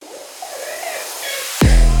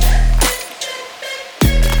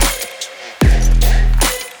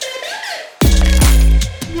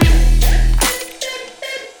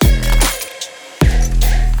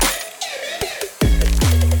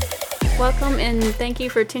and thank you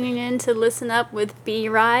for tuning in to Listen Up with B.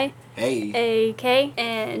 Rye, Hey. A-K,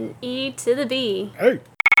 and E to the B. Hey.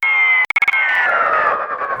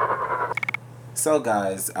 So,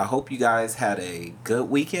 guys, I hope you guys had a good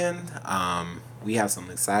weekend. We have some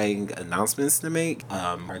exciting announcements to make.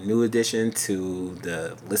 Our new addition to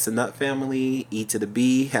the Listen Up family, E to the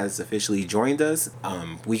B, has officially joined us.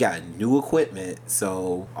 We got new equipment,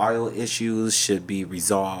 so audio issues should be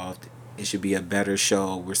resolved. It should be a better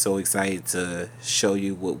show. We're so excited to show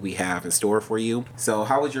you what we have in store for you. So,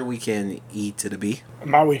 how was your weekend, E to the B?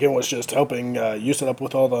 My weekend was just helping you set up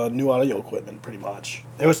with all the new audio equipment, pretty much.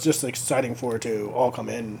 It was just exciting for it to all come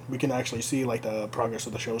in. We can actually see like the progress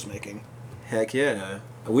of the show's making. Heck yeah.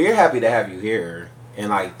 We're happy to have you here.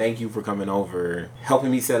 And thank you for coming over,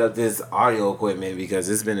 helping me set up this audio equipment because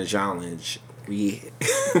it's been a challenge.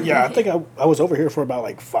 Yeah, I think I was over here for about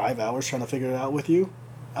like 5 hours trying to figure it out with you.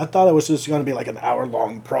 I thought it was just going to be like an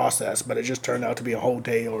hour-long process, but it just turned out to be a whole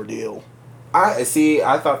day ordeal. I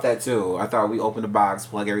thought that too. I thought we opened the box,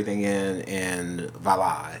 plug everything in, and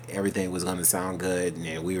voila, everything was going to sound good,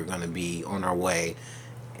 and we were going to be on our way.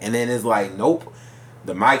 And then it's like, nope,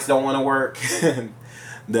 the mics don't want to work,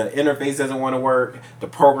 the interface doesn't want to work, the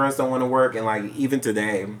programs don't want to work, and even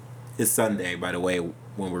today, it's Sunday, by the way,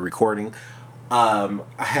 when we're recording. I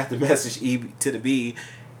have to message E to the B,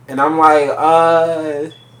 and I'm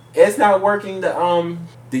like, it's not working.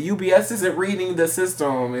 The UBS isn't reading the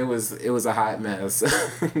system. It was a hot mess.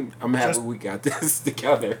 I'm happy we got this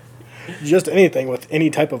together. Just anything with any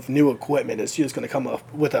type of new equipment is just going to come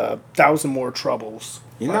up with 1,000 more troubles.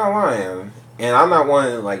 You're not lying. And I'm not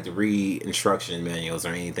one to read instruction manuals or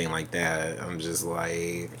anything like that. I'm just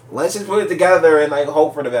like, let's just put it together and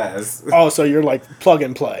hope for the best. Oh, so you're like plug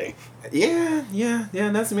and play. Yeah,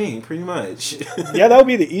 that's me, pretty much. Yeah, that would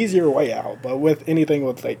be the easier way out. But with anything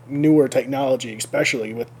with newer technology,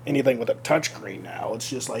 especially with anything with a touchscreen now, it's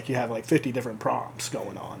just like you have 50 different prompts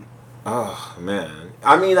going on. Oh man,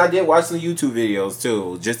 I mean, I did watch some YouTube videos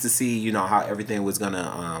too, just to see how everything was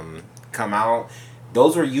gonna come out.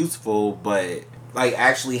 Those were useful, but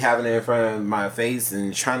actually having it in front of my face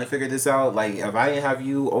and trying to figure this out, if I didn't have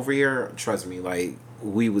you over here, trust me,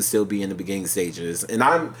 we would still be in the beginning stages. And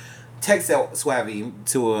I'm tech savvy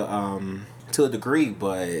to a degree,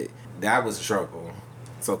 but that was a struggle.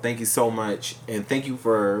 So thank you so much, and thank you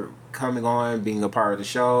for coming on, being a part of the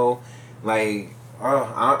show.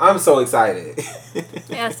 I'm so excited.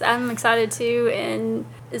 Yes, I'm excited too, and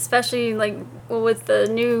especially with the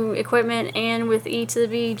new equipment and with E to the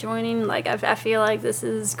B joining, I feel like this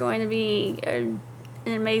is going to be an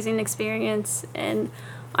amazing experience. And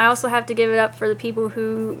I also have to give it up for the people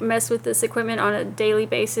who mess with this equipment on a daily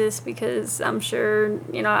basis, because I'm sure,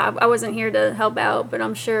 I wasn't here to help out, but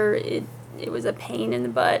I'm sure it was a pain in the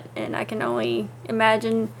butt, and I can only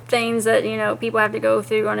imagine things that, people have to go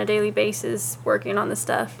through on a daily basis working on the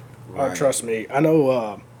stuff. Right. Trust me. I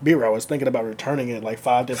know B-Row was thinking about returning it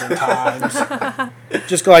 5 different times.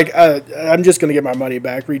 Just I'm just going to get my money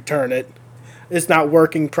back, return it. It's not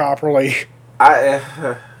working properly.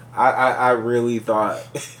 I really thought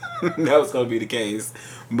that was going to be the case.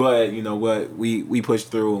 But you know what? We pushed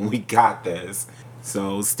through and we got this.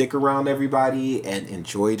 So stick around, everybody, and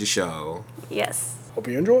enjoy the show. Yes. Hope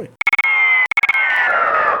you enjoy.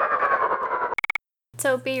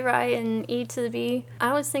 So B, Rye, and E to the B,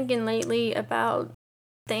 I was thinking lately about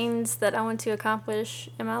things that I want to accomplish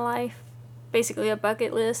in my life. Basically a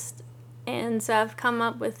bucket list. And so I've come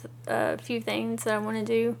up with a few things that I want to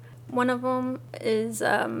do. One of them is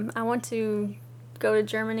I want to go to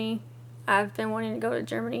Germany. I've been wanting to go to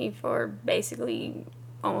Germany for basically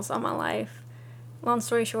almost all my life. Long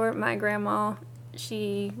story short, my grandma,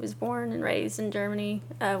 she was born and raised in Germany,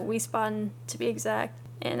 Wiesbaden to be exact.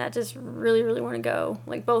 And I just really, really want to go.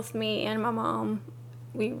 Both me and my mom,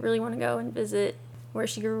 we really want to go and visit where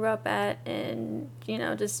she grew up at, and,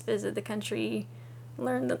 just visit the country,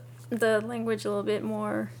 learn the language a little bit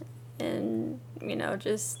more, and,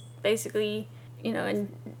 just basically,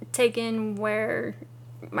 and take in where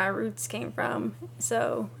my roots came from.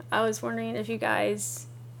 So I was wondering if you guys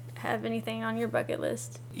have anything on your bucket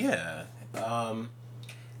list. Yeah.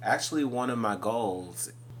 Actually, one of my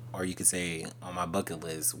goals, or you could say on my bucket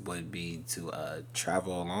list, would be to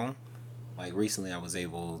travel alone. Recently I was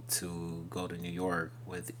able to go to New York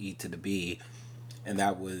with E to the B, and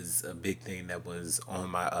that was a big thing that was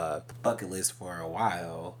on my bucket list for a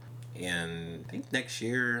while. And I think next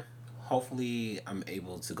year, hopefully, I'm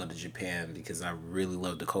able to go to Japan because I really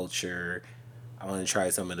love the culture. I want to try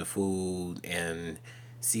some of the food and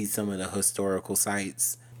see some of the historical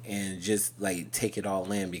sites and just take it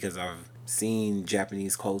all in, because I've seen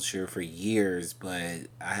Japanese culture for years, but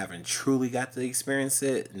I haven't truly got to experience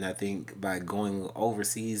it. And I think by going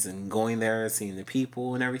overseas and going there, seeing the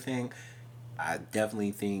people and everything, I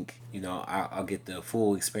definitely think, I'll get the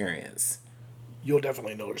full experience. You'll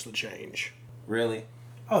definitely notice the change. Really?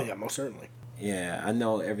 Oh yeah, most certainly. Yeah, I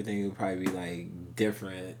know everything would probably be like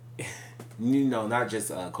different, not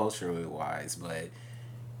just culturally wise, but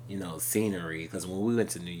scenery. Because when we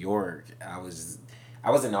went to New York, I was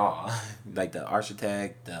in awe. Like the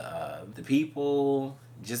architect, the people,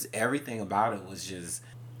 just everything about it was just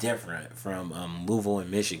different from Louisville in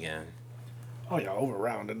Michigan. Oh yeah, over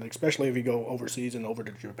round, and especially if you go overseas and over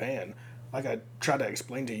to Japan. Like I tried to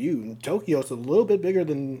explain to you, Tokyo's a little bit bigger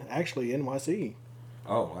than actually NYC.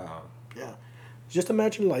 Oh wow. Yeah. Just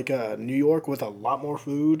imagine like New York with a lot more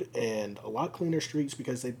food and a lot cleaner streets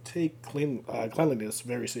because they take cleanliness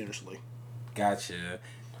very seriously. Gotcha.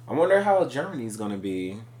 I wonder how Germany's gonna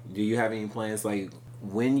be. Do you have any plans like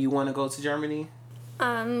when you want to go to Germany?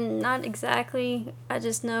 Not exactly. I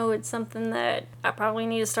just know it's something that I probably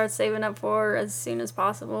need to start saving up for as soon as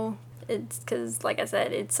possible. It's because, like I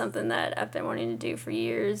said, it's something that I've been wanting to do for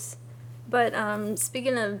years. But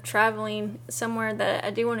speaking of traveling, somewhere that I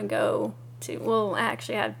do want to go to, well, I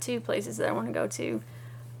actually have two places that I want to go to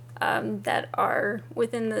that are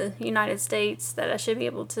within the United States that I should be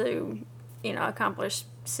able to, accomplish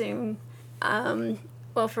soon.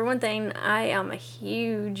 Well, for one thing, I am a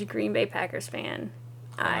huge Green Bay Packers fan.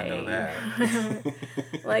 Oh, I know that.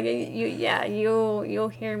 Like you'll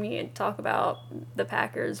hear me talk about the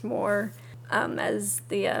Packers more as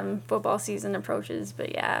the football season approaches.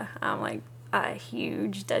 But yeah, I'm like a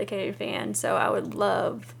huge dedicated fan, so I would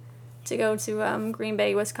love to go to Green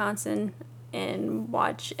Bay, Wisconsin, and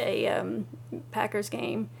watch a Packers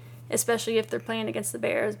game, especially if they're playing against the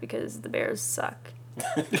Bears because the Bears suck.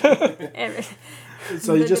 And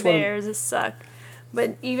So you just the want Bears suck.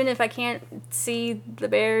 But even if I can't see the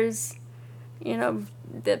Bears,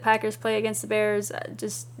 the Packers play against the Bears,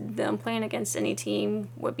 just them playing against any team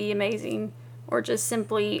would be amazing. Or just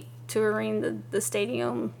simply touring the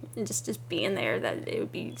stadium and just being there, that it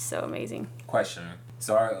would be so amazing. Question.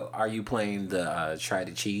 So are you playing the try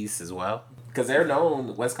the cheese as well? Because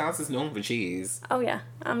Wisconsin's known for cheese. Oh yeah,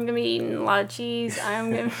 I'm gonna be eating a lot of cheese.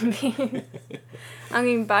 I'm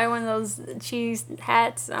gonna buy one of those cheese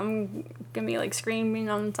hats. I'm gonna be like screaming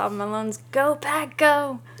on the top of my lungs, "Go Pack,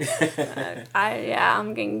 go!"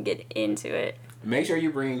 I'm gonna get into it. Make sure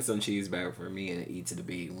you bring some cheese back for me and eat to the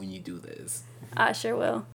beat when you do this. I sure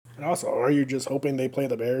will. And also, are you just hoping they play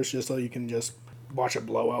the Bears just so you can just watch a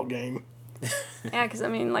blowout game? Yeah, because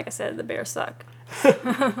like I said, the Bears suck.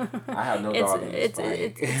 I have no dog in this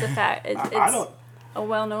fight. It's a fact. I don't. A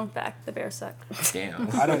well-known fact. The Bears suck. Damn.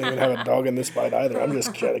 I don't even have a dog in this fight either. I'm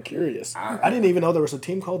just kind of curious. I didn't even know there was a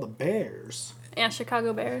team called the Bears. Yeah,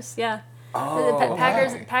 Chicago Bears. Yeah. Oh, The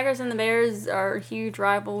Packers, okay. Packers and the Bears are huge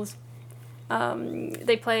rivals.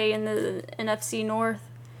 They play in the NFC North,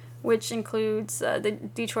 which includes the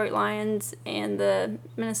Detroit Lions and the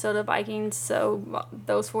Minnesota Vikings. So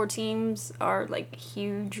those four teams are like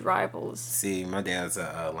huge rivals. See, my dad's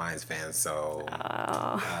a Lions fan, so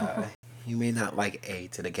you may not like A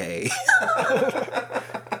to the K.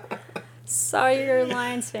 Sorry, you're a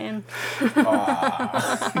Lions fan.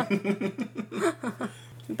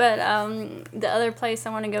 But the other place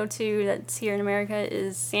I want to go to that's here in America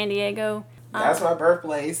is San Diego. That's my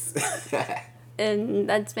birthplace. And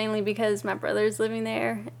that's mainly because my brother's living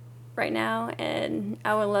there right now, and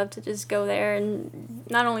I would love to just go there and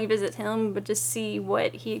not only visit him, but just see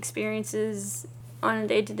what he experiences on a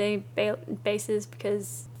day-to-day basis,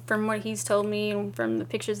 because from what he's told me and from the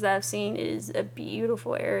pictures that I've seen, it is a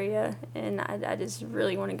beautiful area, and I just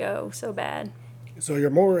really want to go so bad. So you're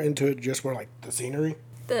more into it just for like the scenery?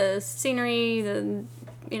 The scenery, the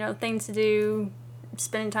things to do,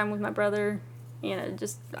 spending time with my brother,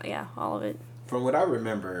 just all of it. From what I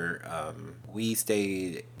remember, we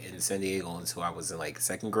stayed in San Diego until I was in like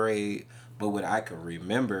second grade. But what I can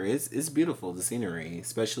remember, it's beautiful, the scenery,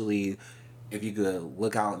 especially if you could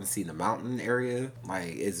look out and see the mountain area.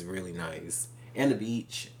 Like, it's really nice. And the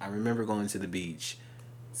beach. I remember going to the beach.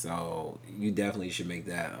 So you definitely should make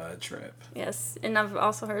that trip. Yes, and I've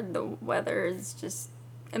also heard the weather is just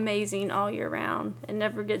amazing all year round. It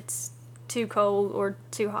never gets too cold or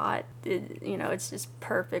too hot. It's just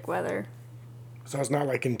perfect weather. So it's not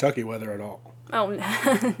like Kentucky weather at all. Oh,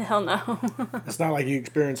 hell no. It's not like you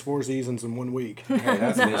experience 4 seasons in 1 week. Hey,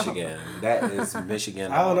 that's Michigan. That is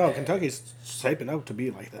Michigan. I don't know. all day. Kentucky's shaping up to be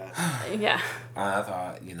like that. Yeah. I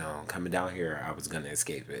thought, coming down here, I was going to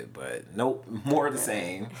escape it. But nope, more of the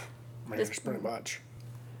same. Pretty much.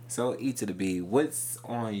 So E to the B, what's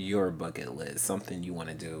on your bucket list? Something you want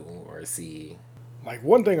to do or see? Like,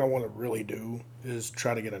 one thing I want to really do is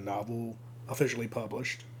try to get a novel officially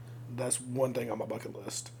published. That's one thing on my bucket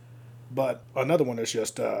list. But another one is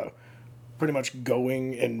just pretty much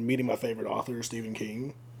going and meeting my favorite author, Stephen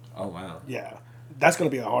King. Oh wow. Yeah, that's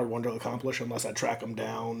going to be a hard one to accomplish unless I track him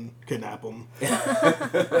down, kidnap him.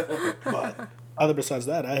 But other besides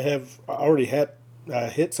that, I already had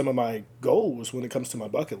hit some of my goals when it comes to my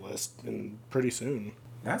bucket list, and pretty soon.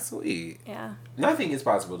 That's sweet. Yeah. I think it's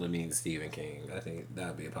possible to meet Stephen King. I think that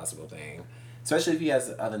would be a possible thing. Especially if he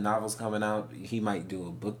has other novels coming out, he might do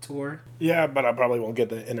a book tour. Yeah, but I probably won't get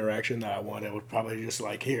the interaction that I want. It would probably just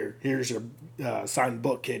like, here's your signed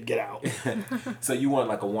book, kid, get out. So you want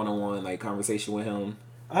like a one-on-one like conversation with him?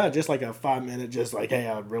 Just like a 5 minute, just like, hey,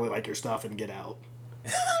 I really like your stuff, and get out.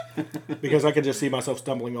 Because I could just see myself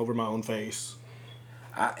stumbling over my own face.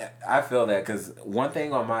 I feel that because one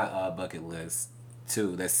thing on my bucket list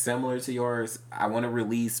too that's similar to yours, I want to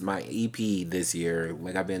release my EP this year.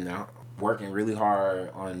 Like I've been working really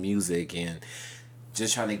hard on music and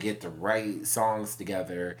just trying to get the right songs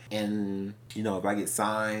together. And if I get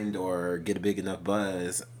signed or get a big enough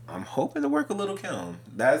buzz, I'm hoping to work with Little Kim.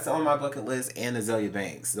 That's on my bucket list, and Azalea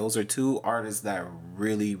Banks. Those are two artists that I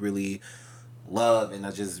really, really love, and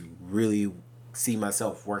I just really see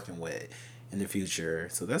myself working with in the future.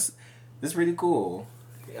 So that's really cool.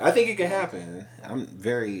 I think it can happen. I'm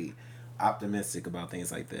very optimistic about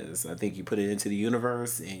things like this. I think you put it into the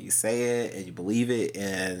universe and you say it and you believe it,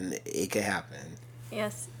 and it can happen.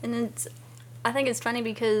 Yes, and I think it's funny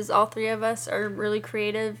because all three of us are really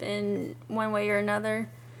creative in one way or another.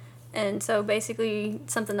 And so basically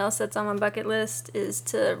something else that's on my bucket list is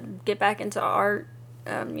to get back into art,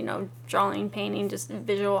 drawing, painting, just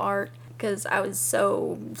visual art, because I was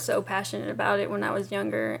so passionate about it when I was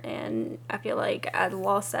younger, and I feel like I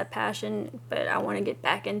lost that passion, but I want to get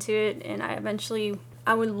back into it. And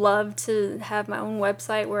I would love to have my own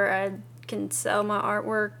website where I can sell my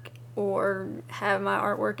artwork or have my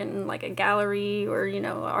artwork in like a gallery or an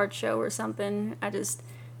art show or something. I just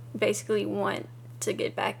basically want to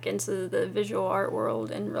get back into the visual art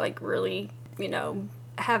world and like really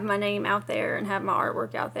have my name out there and have my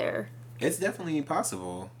artwork out there. It's definitely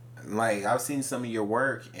possible. Like I've seen some of your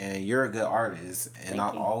work, and you're a good artist. And I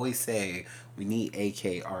always say we need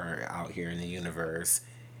AK art out here in the universe.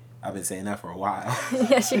 I've been saying that for a while.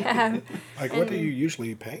 Yes, you have. Like, what do you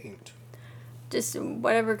usually paint? Just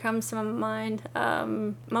whatever comes to my mind.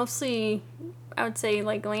 Mostly, I would say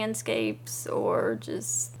like landscapes or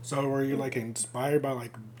just. So, were you like inspired by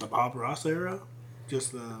like the Bob Ross era?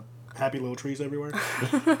 Just the happy little trees everywhere?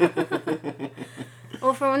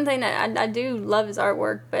 Well, for one thing, I do love his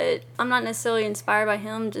artwork, but I'm not necessarily inspired by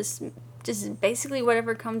him. Just basically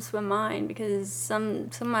whatever comes to my mind, because some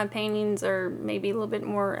of my paintings are maybe a little bit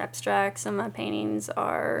more abstract. Some of my paintings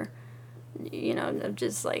are,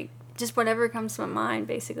 just whatever comes to my mind.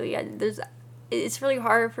 Basically, it's really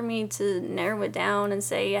hard for me to narrow it down and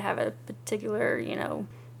say I have a particular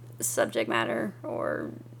subject matter or.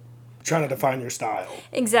 Trying to define your style.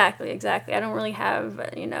 Exactly. I don't really have,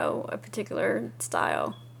 a particular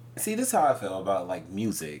style. See, this is how I feel about, like,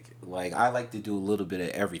 music. Like, I like to do a little bit of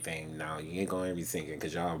everything. Now, you ain't gonna be singing,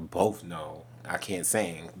 because y'all both know I can't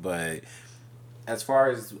sing. But as far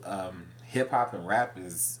as hip-hop and rap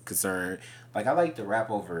is concerned, like, I like to rap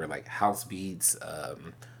over, like, house beats,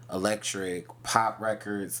 electric, pop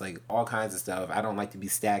records, like, all kinds of stuff. I don't like to be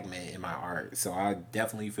stagnant in my art. So I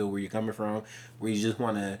definitely feel where you're coming from, where you just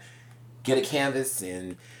want to get a canvas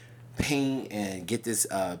and paint and get this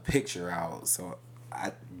picture out. So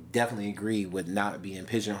I definitely agree with not being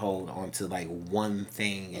pigeonholed onto like one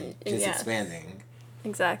thing and just expanding.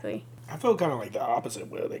 Exactly. I feel kind of like the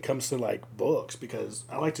opposite when it comes to like books, because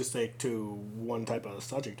I like to stick to one type of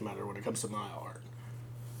subject matter when it comes to my art.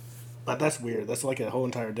 But that's weird. That's like a whole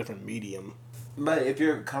entire different medium. But if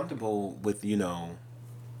you're comfortable with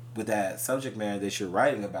with that subject matter that you're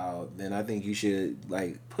writing about, then I think you should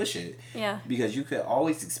like push it. Yeah. Because you could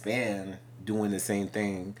always expand doing the same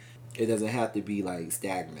thing. It doesn't have to be like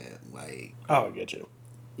stagnant. Like, oh, I get you.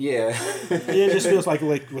 Yeah. It just feels like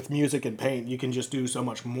with music and paint, you can just do so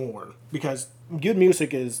much more, because good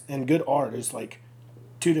music and good art is like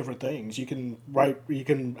two different things. You can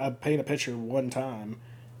paint a picture one time,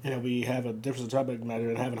 and have a different subject matter,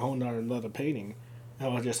 and have it honed on another painting.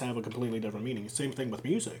 It'll just have a completely different meaning. Same thing with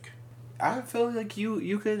music. I feel like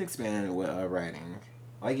you could expand with writing.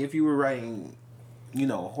 Like if you were writing,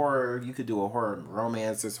 horror, you could do a horror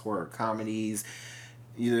romances, horror comedies.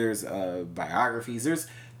 There's biographies. There's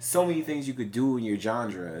so many things you could do in your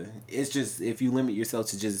genre. It's just if you limit yourself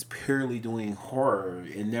to just purely doing horror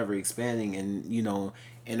and never expanding and,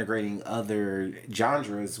 integrating other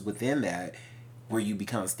genres within that, where you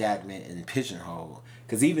become stagnant and pigeonholed.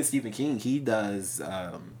 Because even Stephen King, he does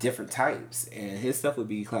different types, and his stuff would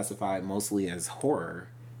be classified mostly as horror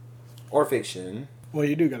or fiction. Well,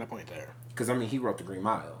 you do got a point there. Because, he wrote The Green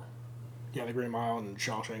Mile. Yeah, The Green Mile and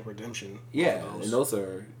Shawshank Redemption. Yeah, and those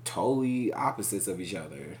are totally opposites of each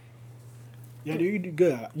other. Yeah, dude, you do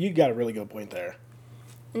good. You got a really good point there.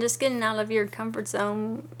 And just getting out of your comfort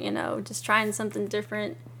zone, just trying something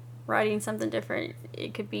different, writing something different.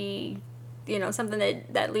 It could be, something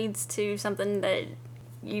that leads to something that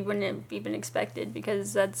you wouldn't have even expected,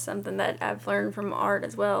 because that's something that I've learned from art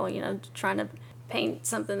as well, trying to paint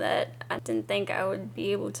something that I didn't think I would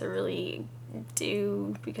be able to really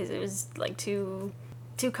do because it was like too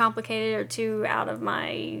complicated or too out of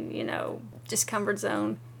my, just comfort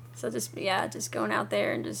zone. So just going out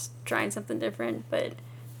there and just trying something different. But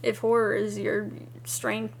if horror is your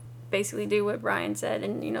strength, basically do what Brian said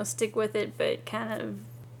and, stick with it, but kind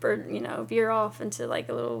of, veer off into like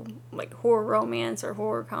a little like horror romance or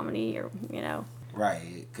horror comedy or,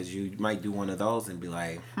 Right, because you might do one of those and be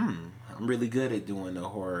like, I'm really good at doing the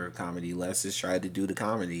horror comedy. Let's just try to do the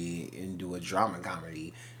comedy and do a drama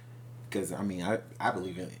comedy. Because, I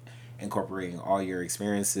believe in incorporating all your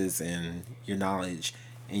experiences and your knowledge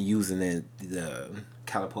and using it to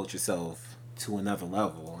catapult yourself to another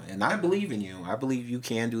level. And I believe in you. I believe you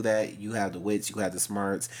can do that. You have the wits, you have the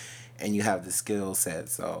smarts, and you have the skill set.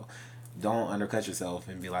 So don't undercut yourself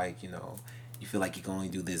and be like, you feel like you can only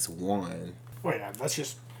do this one. Well, yeah, it's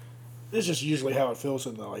just usually how it feels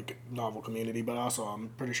in the like novel community. But also, I'm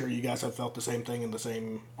pretty sure you guys have felt the same thing in the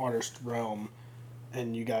same artist realm,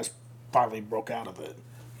 and you guys finally broke out of it.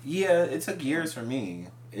 Yeah, it took years for me.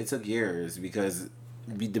 It took years because,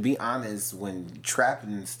 to be honest, when trap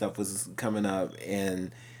and stuff was coming up,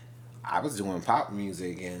 and I was doing pop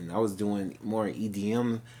music and I was doing more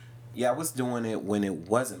EDM. Yeah, I was doing it when it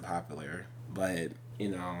wasn't popular, but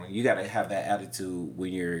you gotta have that attitude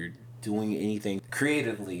when you're doing anything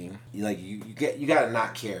creatively. Like you gotta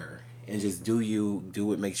not care and just do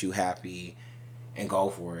what makes you happy, and go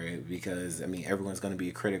for it. Because everyone's gonna be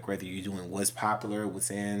a critic, whether you're doing what's popular, what's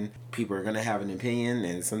in. People are gonna have an opinion,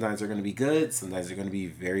 and sometimes they're gonna be good, sometimes they're gonna be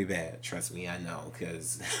very bad. Trust me, I know,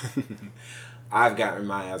 because I've gotten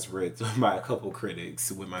my ass ripped by a couple critics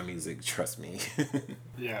with my music. Trust me.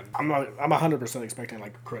 Yeah, I'm 100% expecting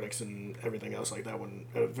like critics and everything else like that when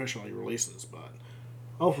it officially releases, but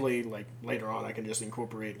hopefully like later on I can just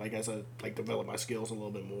incorporate like as I like develop my skills a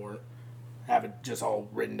little bit more, have it just all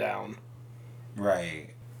written down.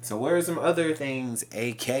 Right. So what are some other things,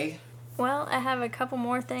 AK? Well, I have a couple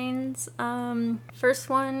more things. First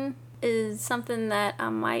one is something that I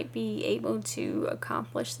might be able to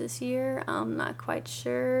accomplish this year. I'm not quite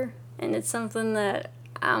sure. And it's something that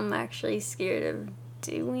I'm actually scared of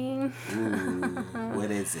doing. Ooh, what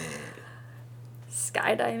is it?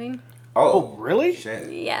 Skydiving. Oh, really?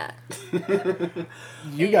 Shit. Yeah.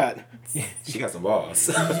 She got some balls.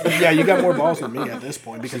 Yeah, you got more balls than me at this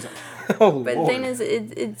point because. Oh, But Lord. the thing is,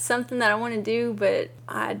 it's something that I want to do, but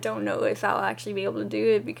I don't know if I'll actually be able to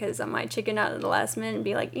do it because I might chicken out at the last minute and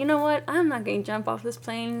be like, you know what, I'm not going to jump off this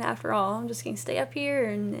plane after all. I'm just going to stay up here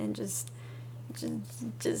and just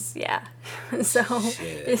yeah. So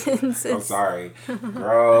Shit. I'm sorry,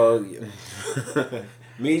 girl.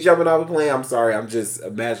 Me jumping off a plane, I'm sorry. I'm just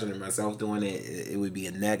imagining myself doing it. It would be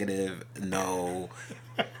a negative no.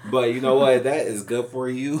 But you know what? That is good for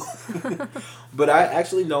you. But I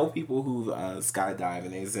actually know people who skydive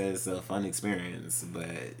and they say it's a fun experience.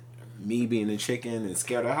 But me being a chicken and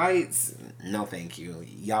scared of heights, no thank you.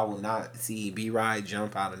 Y'all will not see B-Ride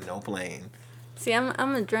jump out of no plane. See, I'm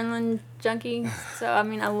an adrenaline junkie, so I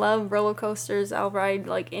love roller coasters. I'll ride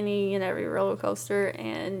like any and every roller coaster,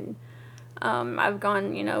 and I've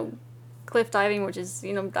gone, cliff diving, which is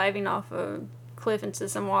diving off a cliff into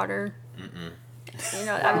some water.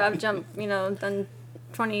 I've jumped, done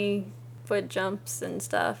 20-foot jumps and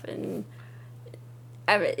stuff, and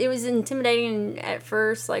it was intimidating at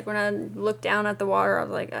first. Like when I looked down at the water, I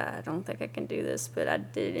was like, I don't think I can do this, but I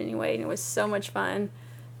did it anyway, and it was so much fun.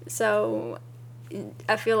 So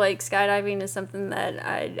I feel like skydiving is something that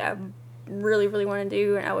I really, really want to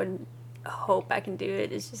do, and I would hope I can do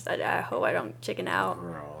it. It's just I hope I don't chicken out.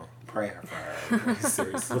 Girl, pray for her.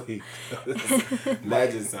 Seriously.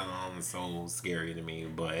 That just sounds so scary to me,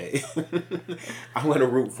 but I'm going to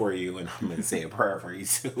root for you, and I'm going to say a prayer for you,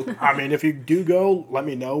 too. If you do go, let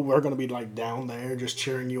me know. We're going to be, like, down there just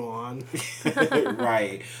cheering you on.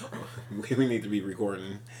 Right. We need to be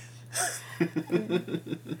recording.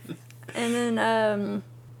 And then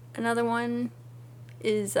another one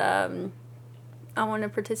is I want to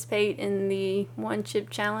participate in the one chip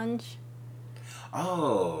challenge.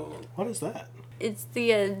 Oh, What is that? It's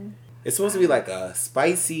the it's supposed to be like a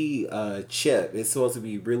spicy chip. It's supposed to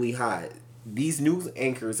be really hot. These news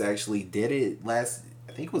anchors actually did it I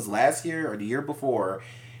think it was last year or the year before.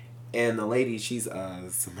 And the lady, she's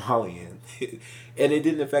Somalian. And it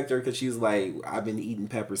didn't affect her because she's like, I've been eating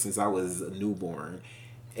pepper since I was a newborn.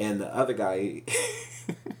 And the other guy,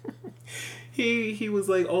 he was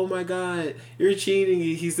like, oh my God, you're cheating.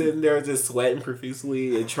 He's sitting there just sweating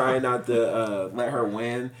profusely and trying not to let her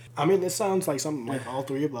win. I mean, it sounds like something like all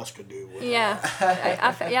three of us could do. yeah.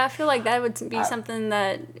 I feel like that would be something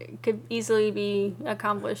that could easily be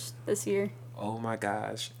accomplished this year. Oh my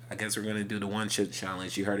gosh. I guess we're going to do the one chip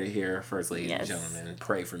challenge. You heard it here first, ladies and gentlemen.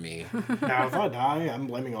 Pray for me. Now, if I die, I'm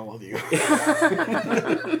blaming all of you.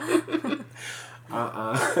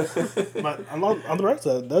 But on the right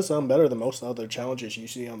side, it does sound better than most other challenges you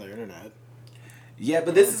see on the internet. Yeah,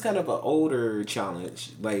 but this is kind of an older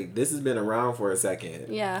challenge. Like, this has been around for a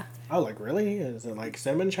second. Yeah. Oh, like really? Is it like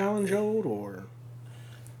cinnamon challenge old or?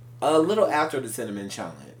 A little after the cinnamon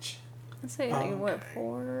challenge. Let's say like what,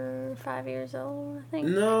 4 or 5 years old, I think.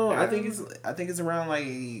 No, I think it's around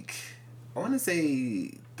like, I want to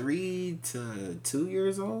say 3 to 2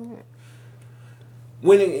 years old.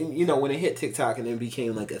 When it hit TikTok and it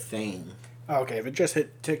became like a thing. Okay, if it just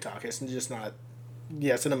hit TikTok, it's just not.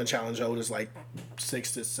 Yeah, cinnamon challenge old is like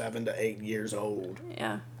 6 to 7 to 8 years old.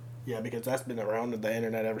 Yeah. Yeah, because that's been around the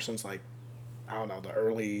internet ever since like, I don't know, the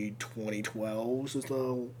early 2012s is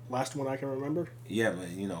the last one I can remember. Yeah, but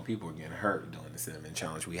people are getting hurt doing the cinnamon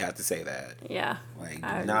challenge. We have to say that. Yeah. Like,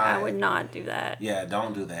 I would not do that. Yeah,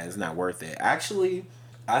 don't do that. It's not worth it. Actually,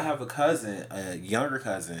 I have a younger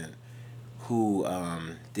cousin, who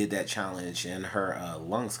did that challenge and her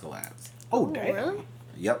lungs collapsed. Oh, damn. Really?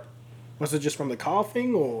 Yep. Was it just from the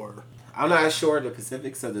coughing or? I'm not sure the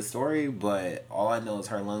specifics of the story, but all I know is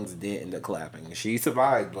her lungs did end up collapsing. She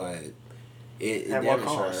survived, but it At what damaged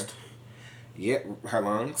her. cost? Yeah, her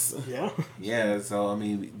lungs. Yeah. Yeah, so I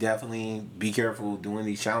mean, definitely be careful doing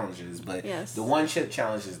these challenges. But Yes. the one chip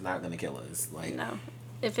challenge is not going to kill us. Like, No.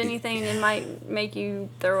 If anything, it might make you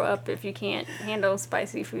throw up if you can't handle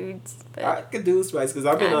spicy foods. But I could do spice because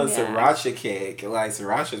I've been on Yeah. sriracha kick. Like,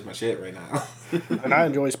 sriracha's my shit right now. And I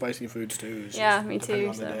enjoy spicy foods too. It's Yeah, just me depending too,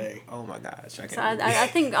 on the so. day. Oh my gosh, I can't. so I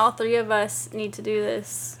think all three of us need to do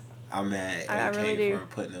this. I'm mad I AK really do. for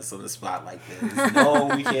putting us on the spot like this. No,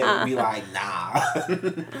 we can't be like, nah.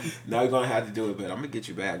 Now you're going to have to do it, but I'm going to get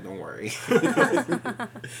you back. Don't worry.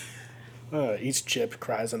 Each chip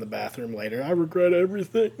cries in the bathroom later. I regret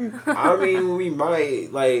everything. I mean, we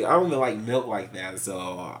might. Like, I don't even like milk like that.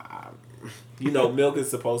 So, milk is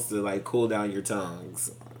supposed to, like, cool down your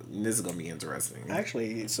tongues. This is going to be interesting.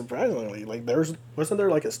 Actually, surprisingly, like wasn't there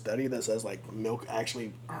like a study that says like milk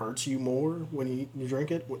actually hurts you more when you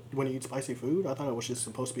drink it when you eat spicy food? I thought it was just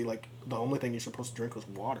supposed to be like the only thing you're supposed to drink was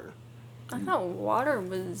water. I thought water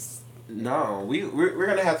was. No, we're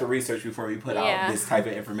going to have to research before we put out this type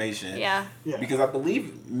of information. Yeah. Yeah. Because I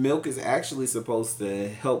believe milk is actually supposed to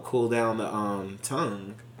help cool down the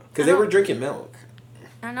tongue. Because they were drinking milk.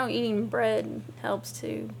 I know eating bread helps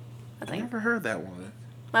too. I I think. never heard that one.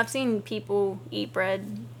 I've seen people eat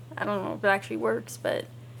bread. I don't know if it actually works, but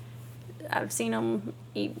I've seen them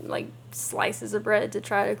eat like slices of bread to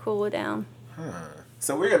try to cool it down. Huh.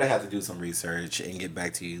 So we're going to have to do some research and get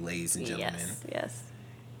back to you, ladies and gentlemen. Yes.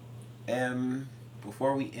 And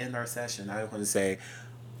before we end our session, I want to say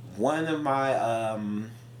one of my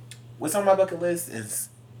what's on my bucket list is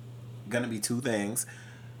gonna be 2 things.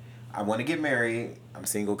 I want to get married. I'm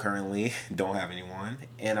single currently, don't have anyone,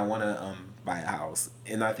 and I want to buy a house.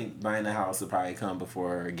 And I think buying a house will probably come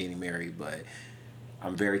before getting married, but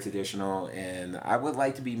I'm very traditional, and I would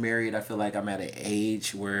like to be married. I feel like I'm at an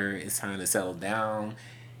age where it's time to settle down.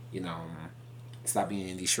 Stop being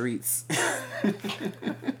in these streets.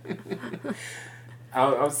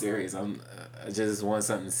 I'm serious. I just want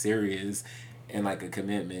something serious and like a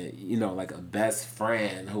commitment. Like a best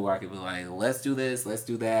friend who I could be like, let's do this, let's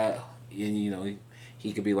do that. And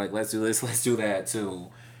he could be like, let's do this, let's do that too.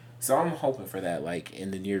 So I'm hoping for that, like in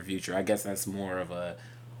the near future. I guess that's more of a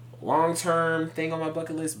long-term thing on my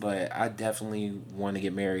bucket list, but I definitely want to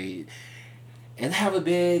get married and have a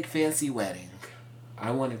big fancy wedding.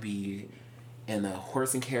 I want to be in a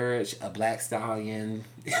horse and carriage, a black stallion.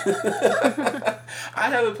 I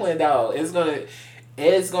have it planned out. It's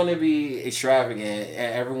gonna be extravagant,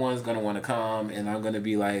 and everyone's gonna want to come, and I'm gonna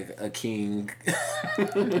be like a king.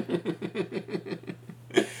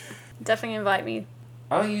 Definitely invite me.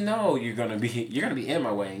 Oh, you're gonna be in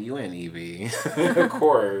my way, and you and Evie, of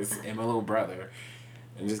course, and my little brother,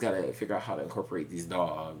 and just gotta figure out how to incorporate these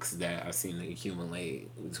dogs that I've seen accumulate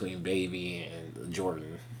between Baby and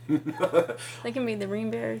Jordan. They can be the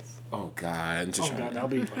ring bears. Oh God! Oh God, that'll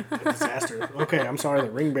be like a disaster. Okay, I'm sorry,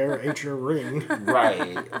 the ring bearer ate your ring.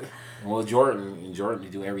 Right. Well, Jordan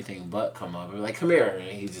do everything but come up. I'm like, come here,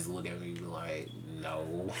 and he just look at me like,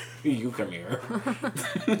 no, you come here.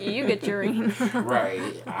 You get your ring.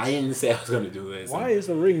 Right. I didn't say I was gonna do this. Why is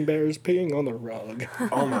the ring bears peeing on the rug?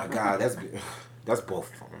 Oh my God, that's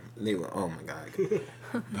both of them. They were, oh my God.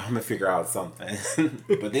 I'm gonna figure out something.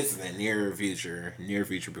 But this is the near future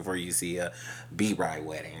before you see a B-Ride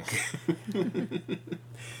wedding.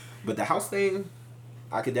 But the house thing,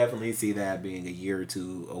 I could definitely see that being a year or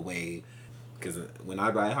two away. Because when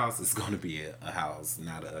I buy a house, it's gonna be a house,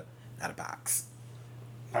 not a box.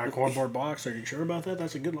 Not a cardboard box. Are you sure about that?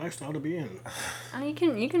 That's a good lifestyle to be in. You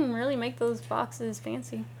can really make those boxes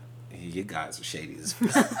fancy. You guys are shady as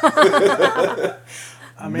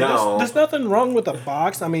I mean, there's nothing wrong with a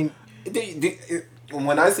box. I mean,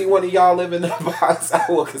 when I see one of y'all live in a box, I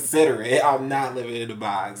will consider it. I'm not living in a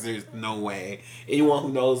box. There's no way. Anyone who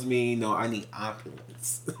knows me know I need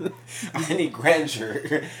opulence. I need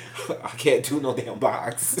grandeur. I can't do no damn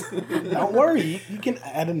box. don't worry. You can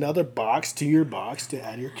add another box to your box to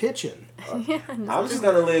add your kitchen. Yeah, I'm just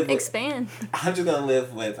gonna live. Expand. I'm just gonna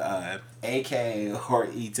live with AK or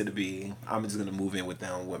E to the B. I'm just gonna move in with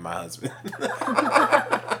them with my husband.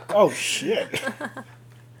 Oh shit.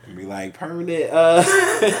 And be like permanent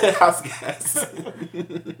house guests.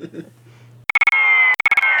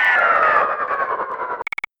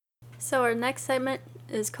 So our next segment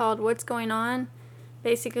is called What's Going On.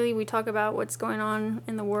 Basically, we talk about what's going on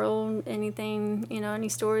in the world, anything, any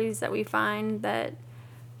stories that we find that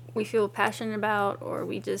we feel passionate about, or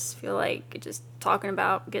we just feel like just talking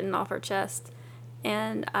about, getting off our chest.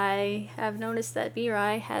 And I have noticed that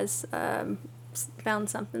B-Rai has found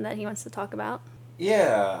something that he wants to talk about.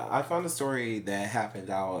 Yeah, I found a story that happened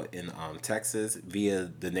out in Texas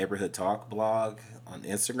via the Neighborhood Talk blog on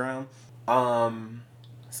Instagram.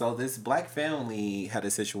 So this black family had a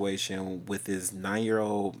situation with this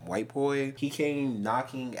 9-year-old white boy. He came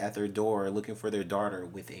knocking at their door looking for their daughter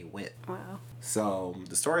with a whip. Wow. So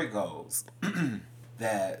the story goes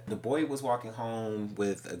that the boy was walking home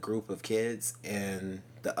with a group of kids, and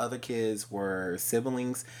the other kids were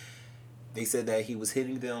siblings. They said that he was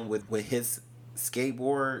hitting them with his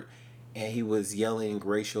skateboard, and he was yelling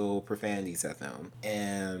racial profanities at them.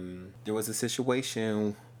 And there was a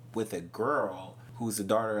situation with a girl who's the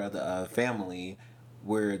daughter of the family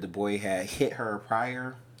where the boy had hit her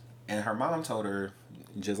prior, and her mom told her,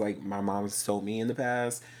 just like my mom's told me in the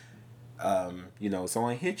past,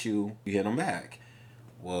 someone hit you, you hit them back.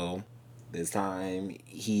 Well, this time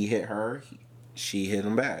he hit her, she hit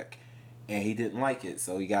him back, and he didn't like it,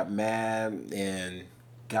 so he got mad and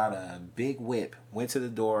got a big whip, went to the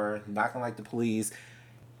door, knocking like the police,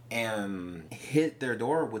 and hit their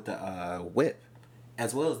door with the whip,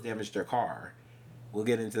 as well as damaged their car. We'll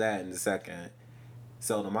get into that in a second.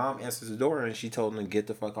 So the mom answers the door, and she told him to get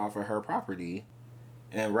the fuck off of her property,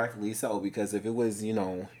 and rightfully so, because if it was,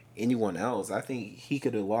 anyone else, I think he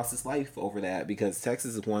could have lost his life over that, because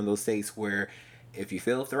Texas is one of those states where if you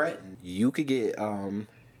feel threatened, you could get,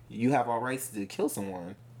 you have all rights to kill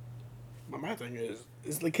someone. But my thing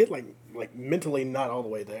is the kid like mentally not all the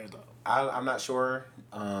way there though? I'm not sure.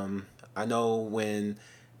 I know when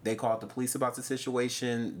they called the police about the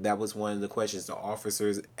situation, that was one of the questions the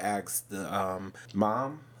officers asked the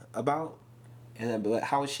mom about. And but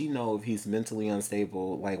how would she know if he's mentally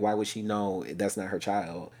unstable? Like, why would she know that's not her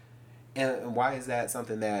child? And why is that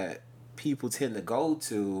something that people tend to go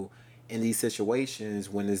to in these situations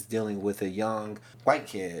when it's dealing with a young white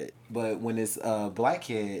kid? But when it's a black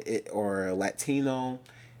kid or a Latino,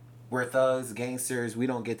 we're thugs, gangsters, we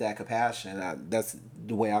don't get that compassion. That's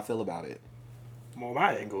the way I feel about it. Well,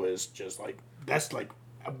 my angle is just like, that's like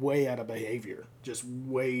way out of behavior. Just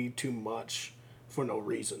way too much for no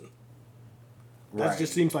reason. That Right.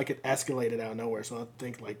 just seems like it escalated out of nowhere. So I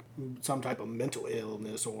think like some type of mental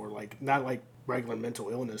illness, or like not like regular mental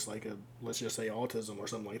illness, like let's just say autism or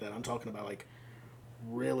something like that. I'm talking about like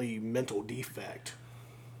really mental defect.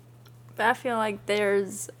 But I feel like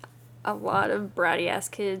there's a lot of bratty ass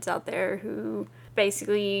kids out there who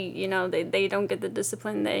basically, they don't get the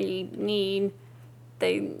discipline they need.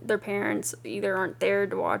 Their parents either aren't there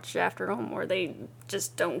to watch after them, or they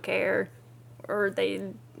just don't care, or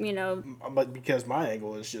they. But because my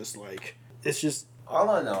angle is just like, it's just. All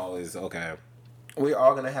I know is, okay, we're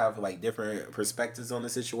all going to have, like, different perspectives on the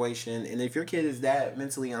situation. And if your kid is that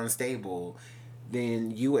mentally unstable,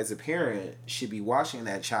 then you as a parent should be watching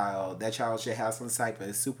that child. That child should have some type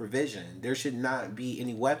of supervision. There should not be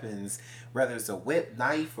any weapons, whether it's a whip,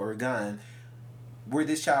 knife, or a gun, where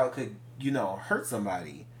this child could, hurt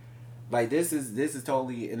somebody. Like this is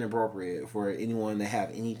totally inappropriate for anyone to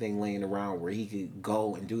have anything laying around where he could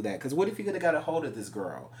go and do that. Because what if he could have got a hold of this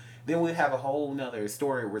girl? Then we'd have a whole nother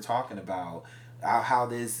story we're talking about. How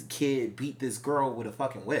this kid beat this girl with a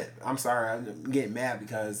fucking whip. I'm sorry, I'm getting mad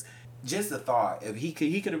because just the thought if he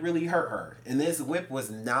could have really hurt her. And this whip was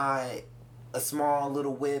not a small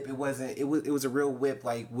little whip. It wasn't. It was a real whip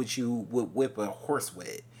like what you would whip a horse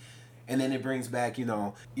with. And then it brings back, it's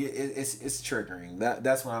triggering.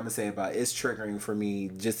 That's what I'm gonna say about it. It's triggering for me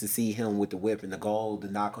just to see him with the whip and the goal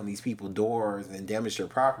to knock on these people's doors and damage their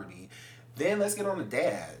property. Then let's get on the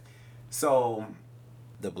dad. So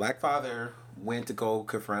the black father went to go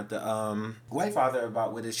confront the white father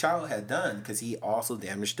about what his child had done because he also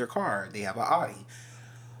damaged their car. They have an Audi.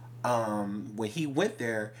 When he went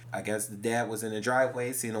there, I guess the dad was in the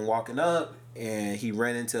driveway, seen him walking up, and he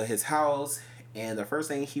ran into his house. And the first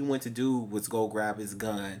thing he went to do was go grab his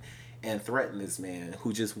gun and threaten this man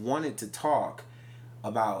who just wanted to talk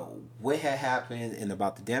about what had happened and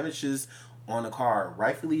about the damages on the car,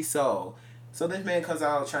 rightfully so. So this man comes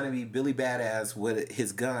out trying to be Billy Badass with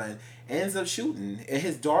his gun and ends up shooting. And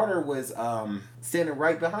his daughter was standing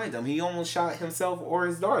right behind him. He almost shot himself or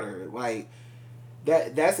his daughter. Like,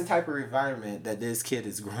 that's the type of environment that this kid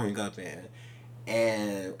is growing up in.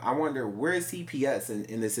 And I wonder, where is CPS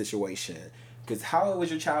in this situation? Because how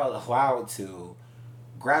was your child allowed to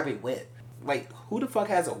grab a whip? Like, who the fuck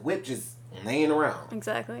has a whip just laying around?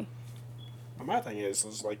 Exactly. My thing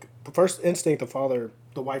is like the first instinct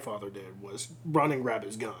the white father did was run and grab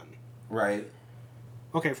his gun. Right.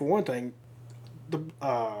 Okay, for one thing, the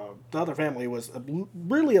other family was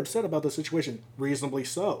really upset about the situation, reasonably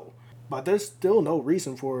so. But there's still no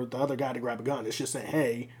reason for the other guy to grab a gun. It's just saying,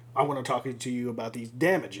 hey, I want to talk to you about these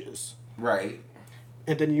damages. Right.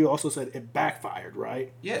 And then you also said it backfired,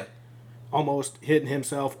 right? Yeah. Almost hitting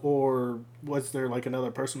himself, or was there like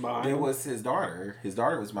another person behind him? It was his daughter. His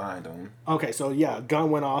daughter was behind him. Okay, so yeah, gun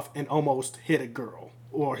went off and almost hit a girl,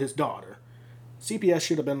 or his daughter. CPS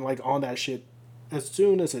should have been like on that shit as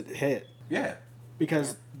soon as it hit. Yeah.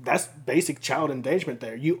 Because that's basic child endangerment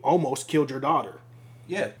there. You almost killed your daughter.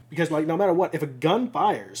 Yeah. Because like no matter what, if a gun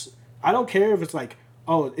fires, I don't care if it's like,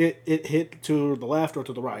 oh, it hit to the left or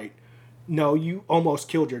to the right. No, you almost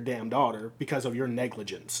killed your damn daughter because of your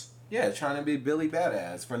negligence. Yeah, trying to be Billy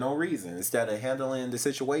Badass for no reason instead of handling the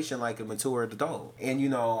situation like a mature adult. And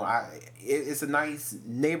it's a nice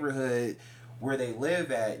neighborhood where they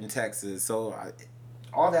live at in Texas, so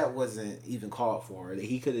all that wasn't even called for.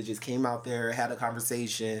 He could have just came out there, had a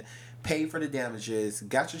conversation, paid for the damages,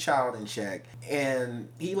 got your child in check, and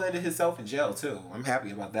he landed himself in jail too. I'm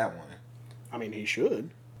happy about that one. I mean, he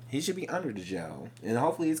should. He should be under the jail. And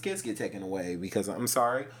hopefully his kids get taken away because I'm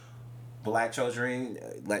sorry, black children,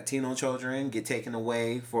 Latino children get taken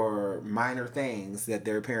away for minor things that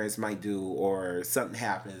their parents might do, or something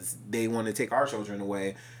happens. They want to take our children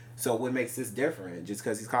away. So what makes this different? Just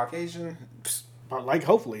because he's Caucasian? Psst. But like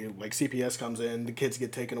hopefully like CPS comes in, the kids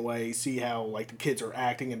get taken away, see how like the kids are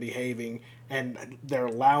acting and behaving, and they're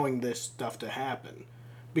allowing this stuff to happen.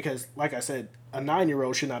 Because like I said, a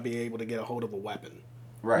 9-year-old should not be able to get a hold of a weapon.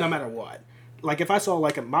 Right. No matter what. Like if I saw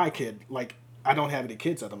like my kid, like I don't have any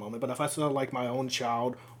kids at the moment, but if I saw like my own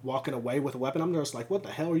child walking away with a weapon, I'm just like, what the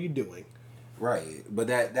hell are you doing? Right. But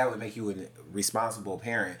that would make you a responsible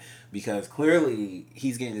parent because clearly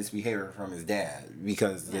he's getting this behavior from his dad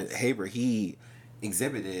because the behavior he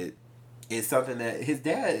exhibited is something that his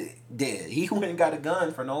dad did. He went and got a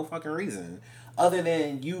gun for no fucking reason. Other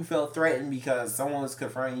than you felt threatened because someone was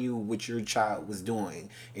confronting you what your child was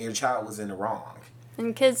doing and your child was in the wrong.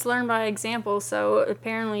 And kids learn by example, so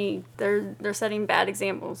apparently they're setting bad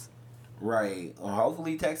examples. Right. Well,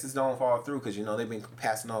 hopefully Texas don't fall through because, they've been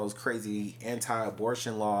passing all those crazy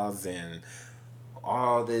anti-abortion laws and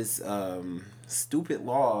all this stupid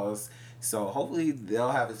laws. So hopefully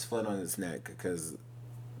they'll have his foot on his neck because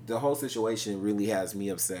the whole situation really has me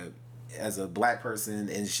upset as a black person. And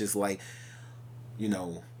it's just like,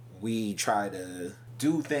 we try to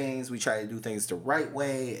do things the right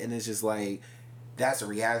way. And it's just like, that's a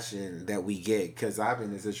reaction that we get because I've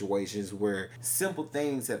been in situations where simple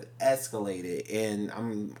things have escalated and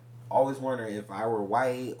I'm always wondering if I were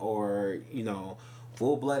white or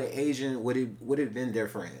full-blooded Asian would it have been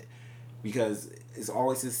different because it's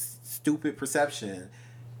always this stupid perception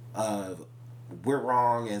of we're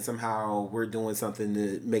wrong and somehow we're doing something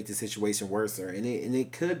to make the situation worse and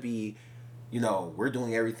it could be we're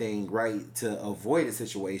doing everything right to avoid a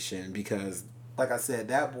situation because Like I said,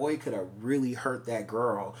 that boy could have really hurt that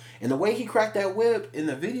girl. And the way he cracked that whip in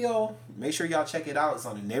the video, make sure y'all check it out. It's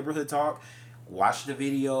on the Neighborhood Talk. Watch the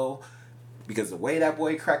video. Because the way that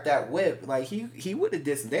boy cracked that whip, like he would have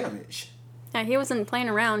did some damage. Yeah, he wasn't playing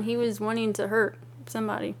around. He was wanting to hurt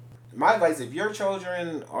somebody. My advice, if your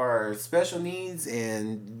children are special needs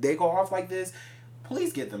and they go off like this,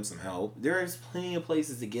 please get them some help. There's plenty of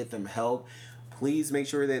places to get them help. Please make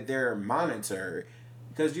sure that they're monitored.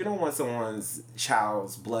 Because you don't want someone's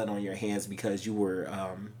child's blood on your hands because you were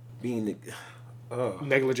being...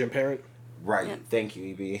 Negligent parent. Right. Yeah. Thank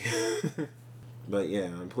you, EB. But yeah,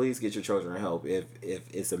 please get your children help if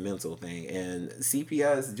it's a mental thing. And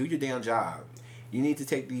CPS, do your damn job. You need to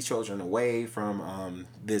take these children away from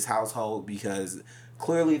this household because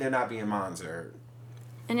clearly they're not being monitored.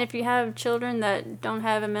 And if you have children that don't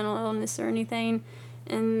have a mental illness or anything,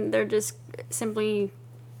 and they're just simply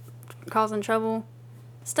causing trouble,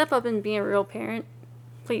 step up and be a real parent.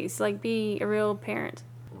 Please, like, be a real parent.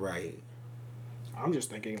 Right. I'm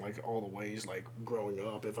just thinking, like, all the ways, like, growing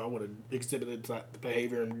up, if I would have exhibited that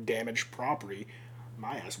behavior and damaged property,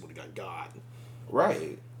 my ass would have got.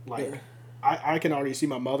 Right. Like, Yeah. I can already see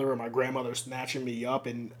my mother or my grandmother snatching me up,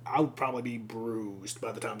 and I would probably be bruised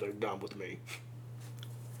by the time they're done with me.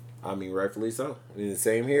 I mean, rightfully so. I mean,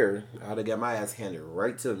 same here. I'd have got my ass handed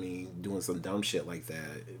right to me doing some dumb shit like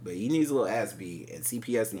that. But he needs a little ass beat, and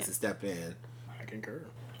CPS needs to step in. I concur.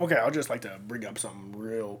 Okay, I'd just like to bring up something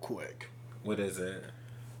real quick. What is it?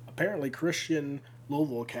 Apparently, Christian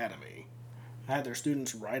Louisville Academy had their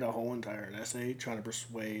students write a whole entire essay trying to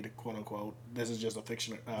persuade, quote unquote, this is just a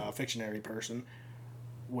fictionary person,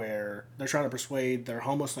 where they're trying to persuade their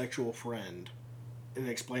homosexual friend and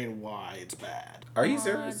explain why it's bad. Are you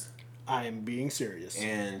serious? I am being serious.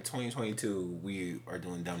 In 2022, we are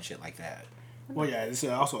doing dumb shit like that. Well, yeah, it's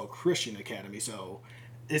also a Christian academy, so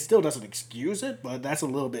it still doesn't excuse it, but that's a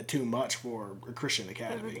little bit too much for a Christian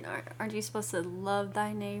academy. Aren't you supposed to love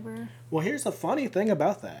thy neighbor? Well, here's the funny thing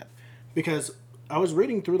about that, because I was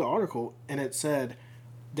reading through the article, and it said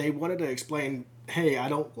they wanted to explain, hey, I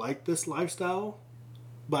don't like this lifestyle,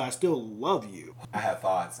 but I still love you. I have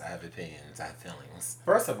thoughts, I have opinions, I have feelings.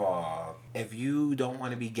 First of all, if you don't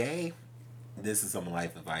want to be gay, this is some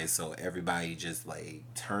life advice, so everybody just like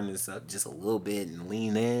turn this up just a little bit and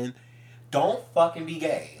lean in. Don't fucking be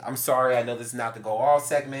gay. I'm sorry, I know this is not the go all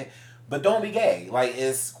segment, but don't be gay. Like,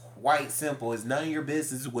 it's quite simple. It's none of your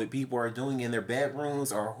business what people are doing in their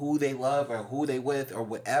bedrooms or who they love or who they with or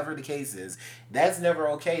whatever the case is. That's never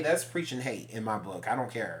okay. That's preaching hate in my book. I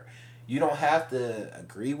don't care. You don't have to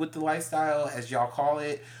agree with the lifestyle, as y'all call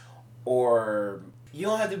it, or you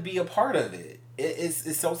don't have to be a part of it.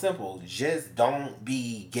 It's so simple. Just don't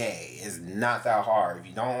be gay. It's not that hard. If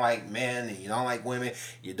you don't like men and you don't like women,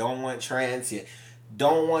 you don't want trans, you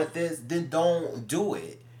don't want this, then don't do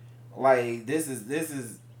it. Like, this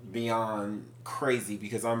is beyond crazy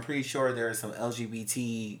because I'm pretty sure there are some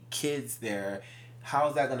LGBT kids there.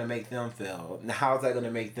 How's that going to make them feel? How's that going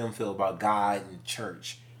to make them feel about God and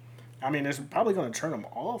church? I mean, it's probably going to turn them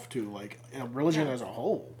off to, like, religion as a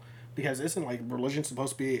whole. Because isn't, like, religion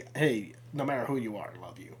supposed to be, hey, no matter who you are, I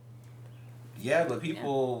love you. Yeah, but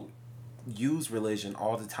people use religion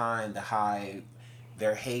all the time to hide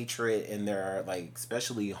their hatred and their, like,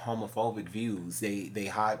 especially homophobic views. They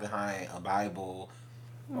hide behind a Bible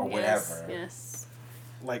or whatever. Yes.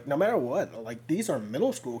 Like, no matter what, like, these are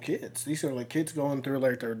middle school kids. These are, like, kids going through,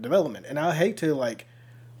 like, their development. And I hate to, like,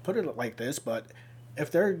 put it like this, but if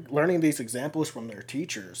they're learning these examples from their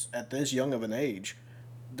teachers at this young of an age,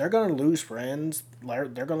 they're going to lose friends. They're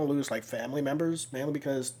going to lose, like, family members, mainly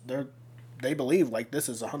because they believe, like, this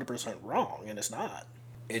is 100% wrong, and it's not.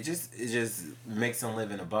 It just makes them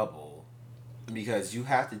live in a bubble because you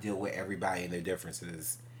have to deal with everybody and their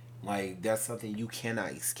differences. Like, that's something you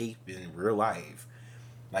cannot escape in real life.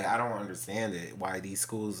 Like, I don't understand it, why these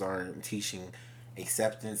schools aren't teaching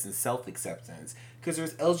acceptance and self-acceptance. Because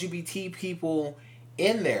there's LGBT people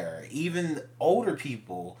in there, even older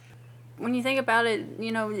people. When you think about it,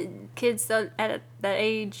 you know, kids at that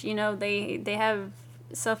age, you know, they have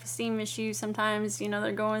self-esteem issues sometimes. You know,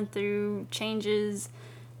 they're going through changes.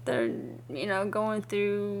 They're, you know, going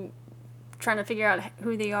through trying to figure out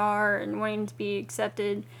who they are and wanting to be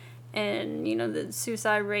accepted. And, you know, the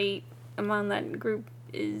suicide rate among that group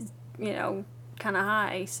is, you know, kind of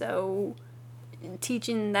high. So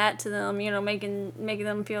teaching that to them, you know, making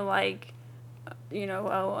them feel like, you know,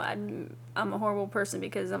 oh, I'm a horrible person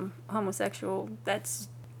because I'm homosexual. That's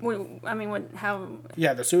how...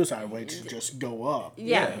 Yeah, the suicide rates just go up.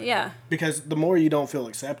 Yeah. Because the more you don't feel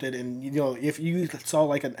accepted, and, you know, if you saw,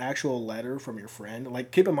 like, an actual letter from your friend,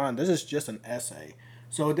 like, keep in mind, this is just an essay.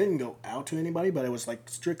 So it didn't go out to anybody, but it was like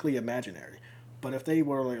strictly imaginary. But if they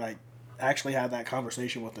were like actually have that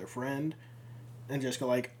conversation with their friend and just go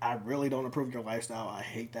like, I really don't approve of your lifestyle. I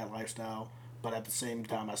hate that lifestyle. But at the same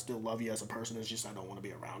time, I still love you as a person. It's just I don't want to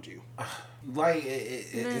be around you. Like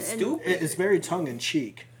it's stupid. It's very tongue in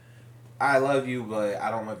cheek. I love you, but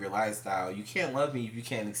I don't love your lifestyle. You can't love me if you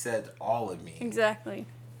can't accept all of me. Exactly.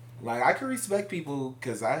 Like I can respect people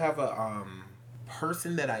because I have a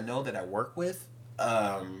person that I know that I work with.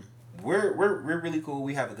 We're really cool.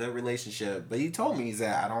 We have a good relationship. But he told me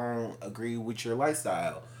that I don't agree with your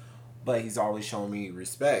lifestyle, but he's always shown me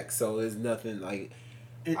respect. So it's nothing like.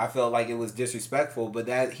 I felt like it was disrespectful, but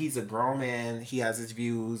that he's a grown man. He has his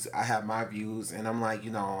views. I have my views, and I'm like,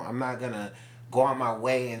 I'm not gonna go on my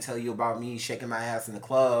way and tell you about me shaking my ass in the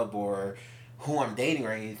club or who I'm dating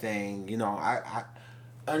or anything. I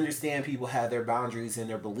understand people have their boundaries and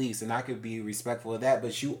their beliefs, and I could be respectful of that,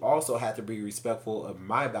 but you also have to be respectful of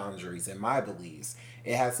my boundaries and my beliefs.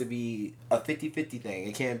 It has to be a 50-50 thing.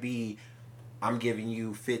 It can't be I'm giving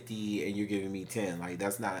you 50 and you're giving me 10. Like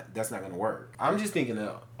that's not going to work. I'm just thinking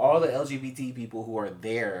of all the LGBT people who are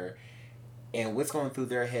there and what's going through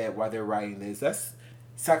their head while they're writing this. That's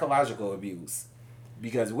psychological abuse.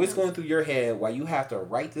 Because what's going through your head while you have to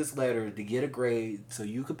write this letter to get a grade so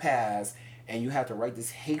you could pass, and you have to write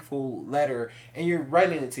this hateful letter, and you're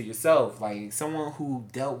writing it to yourself. Like someone who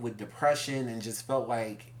dealt with depression and just felt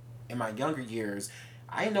like in my younger years,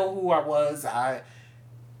 I didn't know who I was. I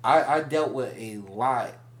dealt with a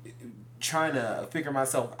lot trying to figure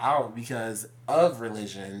myself out because of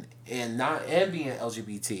religion and being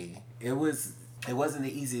LGBT. It wasn't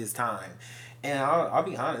the easiest time, and I'll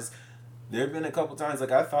be honest. There have been a couple times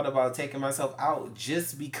like I thought about taking myself out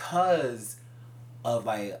just because of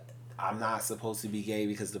like I'm not supposed to be gay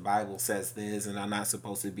because the Bible says this, and I'm not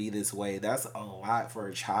supposed to be this way. That's a lot for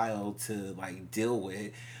a child to like deal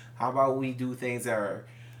with. How about we do things that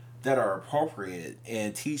are appropriate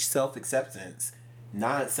and teach self-acceptance,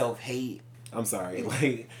 not self-hate. I'm sorry.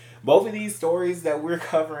 Like both of these stories that we're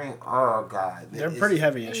covering, oh god, they're pretty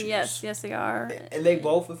heavy issues. Yes they are. And they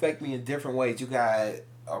both affect me in different ways. You got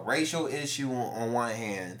a racial issue on one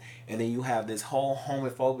hand, and then you have this whole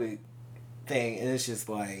homophobic thing, and it's just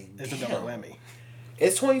like it's a double whammy.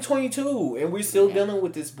 It's 2022 and we're still dealing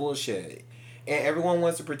with this bullshit, and everyone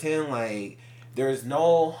wants to pretend like there's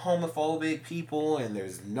no homophobic people and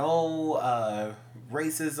there's no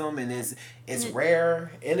racism, and it's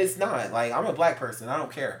rare, and it's not. Like I'm a black person, I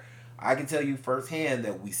don't care. I can tell you firsthand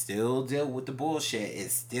that we still deal with the bullshit.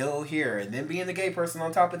 It's still here. And then being a gay person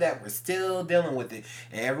on top of that, we're still dealing with it.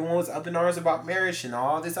 And everyone was up in arms about marriage and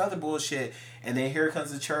all this other bullshit. And then here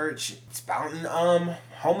comes the church spouting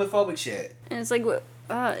homophobic shit. And it's like,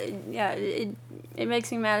 it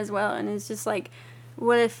makes me mad as well. And it's just like,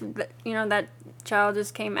 what if, that child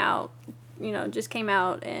just came out,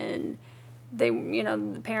 and they,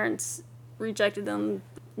 the parents rejected them.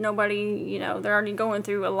 Nobody, they're already going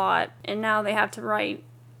through a lot, and now they have to write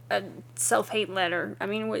a self-hate letter. I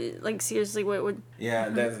mean, seriously, what would... Yeah,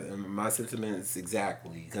 that's my sentiments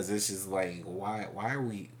exactly, because it's just like, why are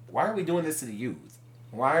we doing this to the youth?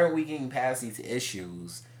 Why are we getting past these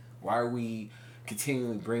issues? Why are we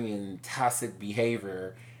continually bringing toxic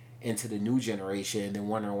behavior into the new generation and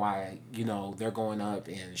wondering why, they're going up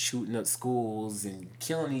and shooting up schools and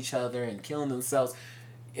killing each other and killing themselves?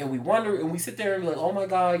 And we wonder, and we sit there and be like, oh my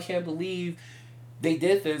God, I can't believe they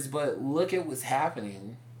did this, but look at what's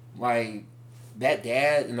happening. Like, that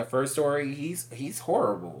dad in the first story, he's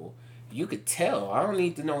horrible. You could tell. I don't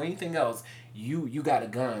need to know anything else. You got a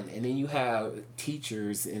gun, and then you have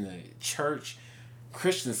teachers in a church,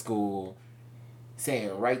 Christian school,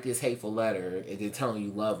 saying, write this hateful letter, and then telling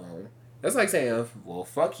you love them. That's like saying, well,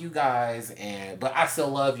 fuck you guys, but I still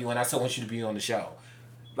love you, and I still want you to be on the show.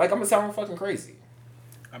 Like, I'm gonna sound fucking crazy.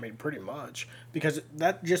 I mean, pretty much. Because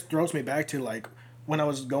that just throws me back to, like, when I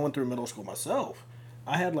was going through middle school myself.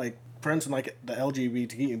 I had, like, friends in, like, the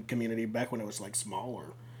LGBT community back when it was, like, smaller.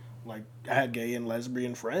 Like, I had gay and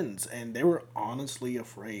lesbian friends, and they were honestly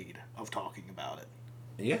afraid of talking about it.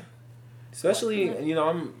 Yeah. Especially,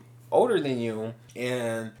 I'm older than you,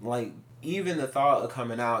 and, like, even the thought of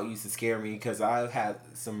coming out used to scare me, because I've had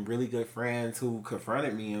some really good friends who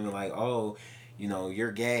confronted me and were like, oh,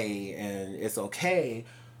 you're gay, and it's okay.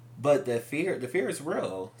 But the fear is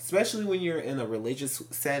real, especially when you're in a religious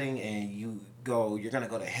setting and you're going to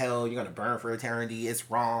go to hell, you're going to burn for eternity,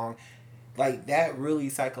 it's wrong. Like, that really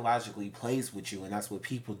psychologically plays with you, and that's what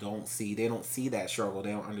people don't see. They don't see that struggle.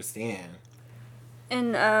 They don't understand.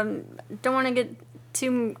 And don't want to get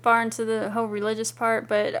too far into the whole religious part,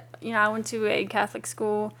 but, I went to a Catholic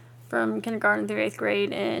school from kindergarten through 8th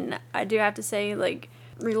grade, and I do have to say, like,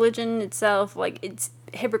 religion itself, like, it's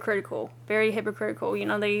hypocritical, very hypocritical. You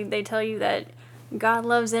know, they tell you that God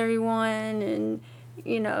loves everyone, and,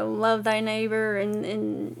 you know, love thy neighbor,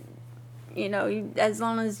 and you know, as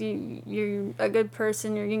long as you're a good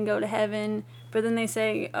person, you're going to go to heaven. But then they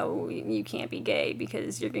say, oh, you can't be gay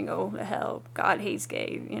because you're going to go to hell. God hates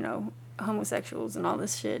gay, you know, homosexuals and all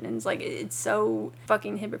this shit. And it's like, it's so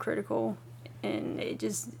fucking hypocritical. And it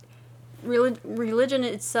just, religion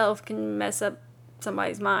itself can mess up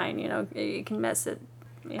somebody's mind, you know, it can mess it.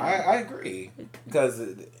 You know. I agree, because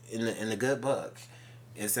in the good book,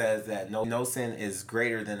 it says that no sin is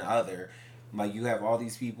greater than the other. Like, you have all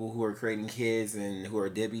these people who are creating kids and who are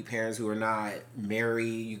deadbeat parents who are not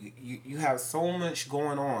married. You have so much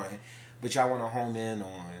going on, but y'all want to home in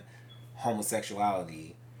on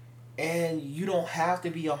homosexuality. And you don't have to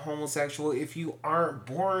be a homosexual if you aren't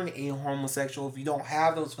born a homosexual. If you don't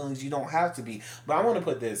have those feelings, you don't have to be. But I want to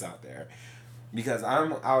put this out there, because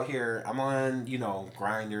I'm out here, I'm on, you know,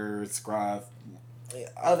 Grindr, Scruff,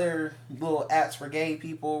 other little apps for gay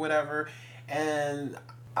people, whatever, and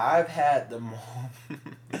I've had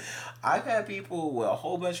I've had people with a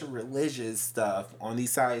whole bunch of religious stuff on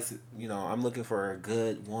these sites. You know, I'm looking for a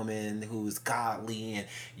good woman who's godly, and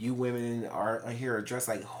you women are here dressed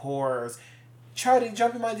like whores. Try to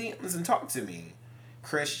jump in my DMs and talk to me.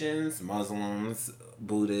 Christians, Muslims,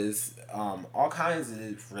 Buddhists, all kinds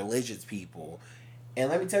of religious people. And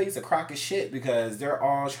let me tell you, it's a crock of shit, because they're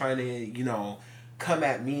all trying to, you know, come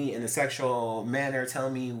at me in a sexual manner,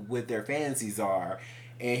 telling me what their fantasies are.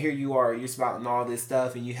 And here you are, you're spouting all this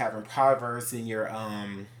stuff, and you having perverts in your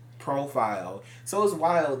profile. So it's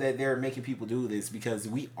wild that they're making people do this, because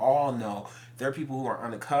we all know there are people who are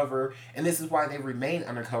undercover, and this is why they remain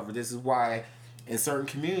undercover. This is why in certain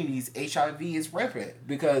communities HIV is rampant,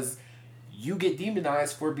 because you get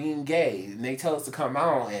demonized for being gay, and they tell us to come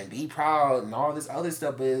out and be proud and all this other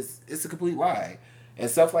stuff, but it's a complete lie. And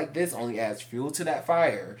stuff like this only adds fuel to that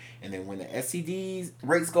fire. And then when the STDs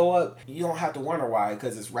rates go up, you don't have to wonder why,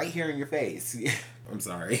 because it's right here in your face. I'm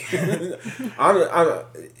sorry.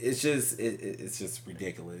 It's just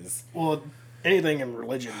ridiculous. Well, anything in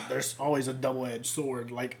religion, there's always a double-edged sword.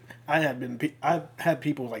 Like, I've had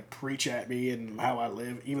people like preach at me and how I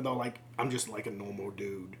live, even though like I'm just like a normal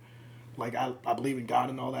dude. Like, I believe in God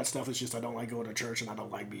and all that stuff. It's just I don't like going to church, and I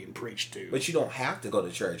don't like being preached to. But you don't have to go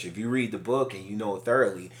to church. If you read the book and you know it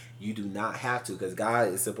thoroughly, you do not have to, because God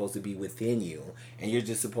is supposed to be within you, and you're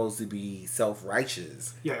just supposed to be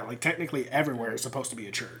self-righteous. Yeah, like technically everywhere is supposed to be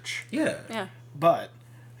a church. Yeah. Yeah. But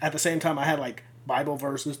at the same time, I had like Bible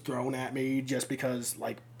verses thrown at me just because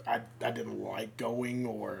like I didn't like going,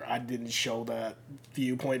 or I didn't show that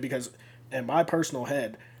viewpoint, because in my personal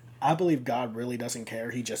head, I believe God really doesn't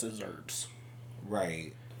care. He just observes.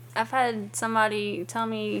 Right. I've had somebody tell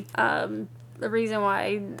me the reason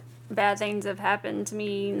why bad things have happened to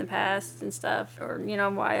me in the past and stuff, or, you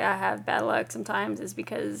know, why I have bad luck sometimes, is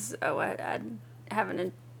because, I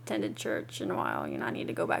haven't attended church in a while. You know, I need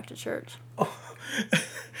to go back to church.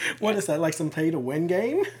 What is that, like some pay-to-win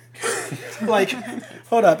game? Like,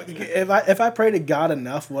 hold up. If I pray to God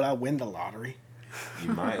enough, would I win the lottery? You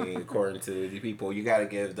might, according to the people. You got to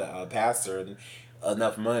give the pastor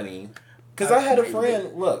enough money. Because I had a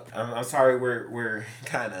friend. Look, I'm sorry, we're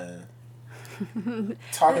kind of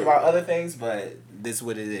talking about other things, but this is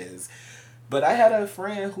what it is. But I had a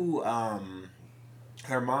friend who,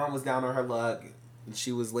 her mom was down on her luck.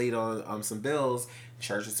 She was late on some bills.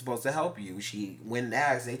 Church is supposed to help you. She went and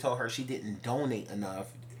asked. They told her she didn't donate enough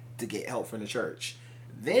to get help from the church.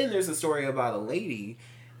 Then there's a story about a lady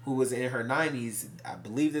who was in her 90s. I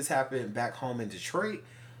believe this happened back home in Detroit.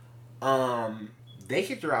 They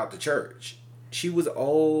kicked her out the church. She was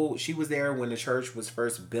old. She was there when the church was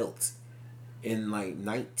first built in like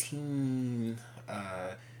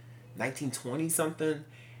 1920 something.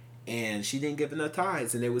 And she didn't give enough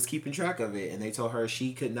tithes, and they was keeping track of it. And they told her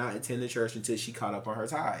she could not attend the church until she caught up on her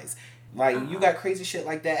tithes. Like, you got crazy shit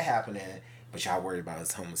like that happening. But y'all worried about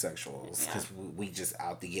us homosexuals, because we just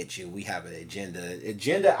out to get you. We have an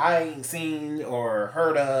agenda I ain't seen or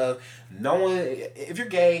heard of. No one. If you're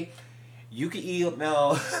gay, you can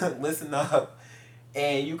email listen up,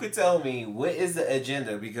 and you could tell me what is the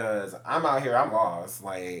agenda, because I'm out here, I'm lost.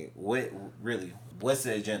 Like, what's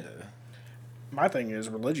the agenda? My thing is,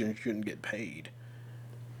 religion shouldn't get paid.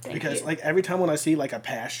 Because like every time when I see like a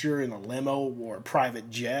pastor in a limo or a private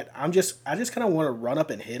jet, I just kind of want to run up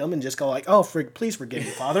and hit him and just go like, "Oh, please forgive me,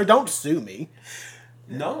 Father. Don't sue me."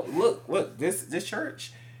 No, look, this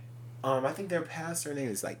church, I think their pastor name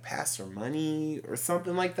is like Pastor Money or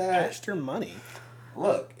something like that. Pastor Money.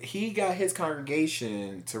 Look, he got his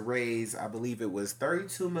congregation to raise, I believe it was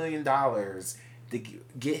 $32 million to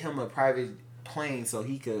get him a private plane so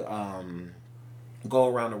he could go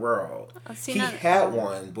around the world. He had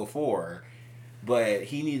one before, but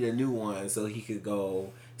he needed a new one so he could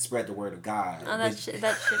go spread the word of God. Oh,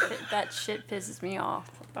 that shit pisses me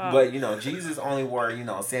off. Oh. But Jesus only wore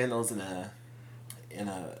sandals and a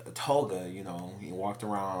toga. He walked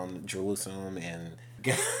around Jerusalem and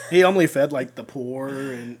he only fed like the poor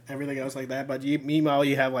and everything else like that. But meanwhile,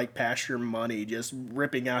 you have like Pastor Money just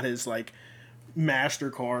ripping out his like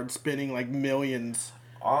MasterCard, spending like millions.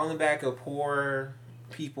 All in the back of poor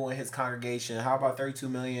people in his congregation. How about $32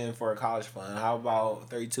 million for a college fund? How about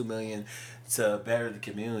 $32 million to better the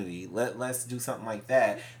community? Let's do something like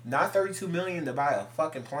that. Not $32 million to buy a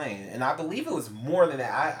fucking plane. And I believe it was more than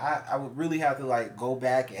that. I would really have to like go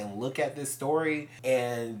back and look at this story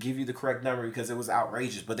and give you the correct number because it was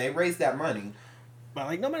outrageous. But they raised that money. But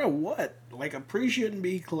like no matter what, like a priest shouldn't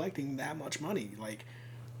be collecting that much money. Like,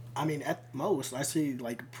 I mean, at most, I see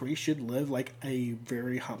like priests should live like a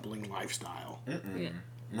very humbling lifestyle. Yeah.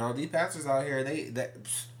 No, these pastors out here,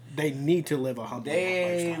 they need to live a humbling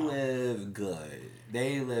lifestyle.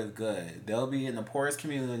 They live good. They'll be in the poorest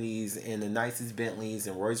communities in the nicest Bentleys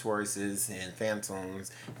and Rolls Royces and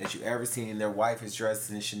Phantoms that you ever seen. Their wife is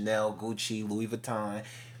dressed in Chanel, Gucci, Louis Vuitton,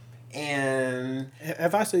 and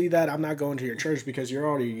if I see that, I'm not going to your church because you're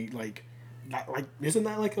already like isn't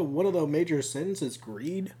that like one of the major sins is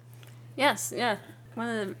greed? Yes, yeah. One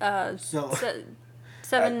of the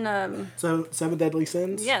seven deadly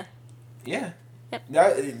sins? Yeah. Yep.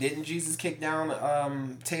 Didn't Jesus kick down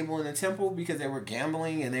a table in the temple because they were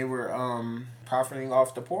gambling and they were profiting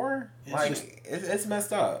off the poor? It's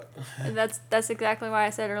messed up. That's exactly why I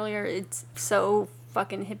said earlier it's so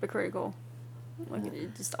fucking hypocritical.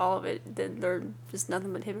 Like just all of it. They're just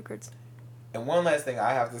nothing but hypocrites. And one last thing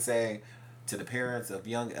I have to say to the parents of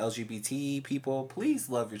young LGBT people, please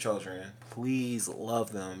love your children. Please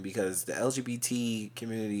love them because the LGBT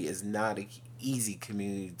community is not an easy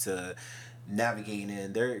community to navigate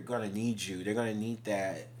in. They're going to need you. They're going to need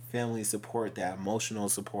that family support, that emotional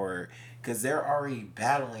support because they're already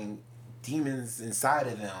battling demons inside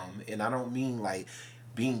of them. And I don't mean like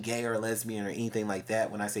being gay or lesbian or anything like that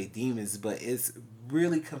when I say demons, but it's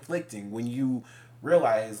really conflicting when you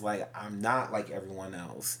realize like I'm not like everyone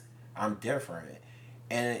else. I'm different.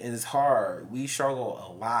 And it's hard. We struggle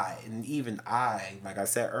a lot. And even like I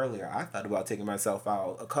said earlier, I thought about taking myself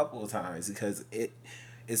out a couple of times because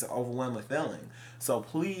it's an overwhelming feeling. So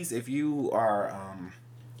please, if you are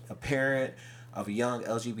a parent of a young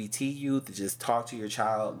LGBT youth, just talk to your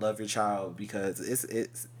child, love your child because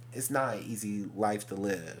it's not an easy life to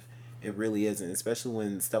live. It really isn't, especially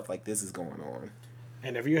when stuff like this is going on.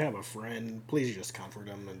 And if you have a friend, please just comfort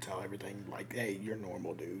them and tell everything like, hey, you're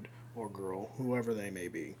normal, dude. Or girl, whoever they may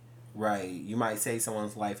be. Right. You might save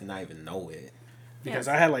someone's life and not even know it. Because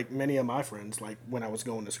I had like many of my friends, like when I was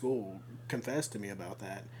going to school, confess to me about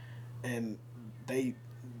that. And they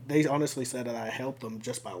honestly said that I helped them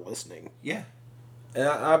just by listening. Yeah. And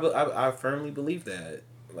I firmly believe that.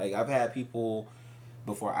 Like I've had people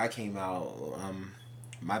before I came out,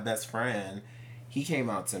 my best friend, he came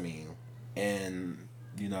out to me and,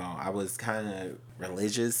 I was kind of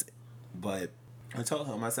religious, but I told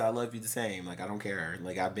him, I said, I love you the same. Like, I don't care.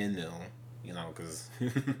 Like, I've been new, because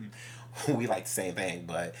we like the same thing.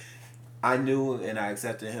 But I knew and I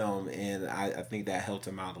accepted him, and I think that helped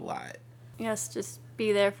him out a lot. Yes, just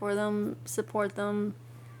be there for them, support them,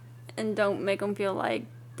 and don't make them feel like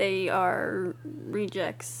they are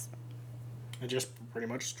rejects. And just pretty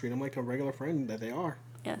much treat them like a regular friend that they are.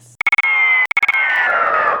 Yes.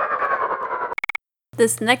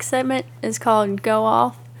 This next segment is called Go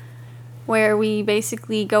Off, where we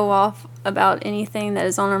basically go off about anything that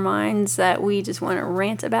is on our minds that we just want to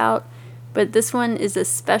rant about. But this one is a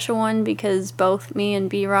special one because both me and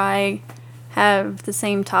B-Rye have the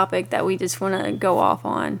same topic that we just want to go off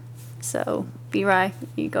on. So, B-Rye,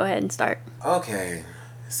 you go ahead and start. Okay.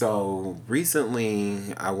 So,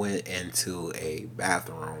 recently I went into a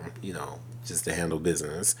bathroom, just to handle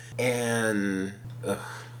business. And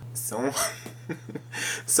someone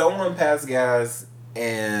passed gas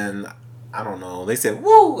and I don't know. They said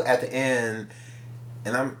 "woo" at the end,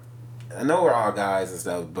 and I know we're all guys and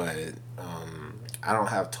stuff, but I don't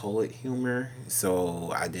have toilet humor,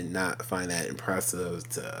 so I did not find that impressive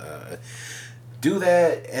to do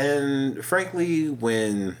that. And frankly,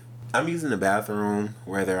 when I'm using the bathroom,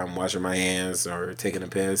 whether I'm washing my hands or taking a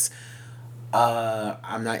piss,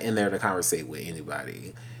 I'm not in there to conversate with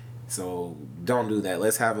anybody. So don't do that.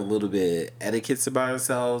 Let's have a little bit etiquette about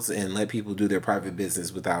ourselves and let people do their private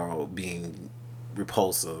business without being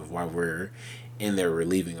repulsive while we're in there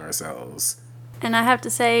relieving ourselves. And I have to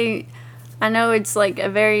say, I know it's like a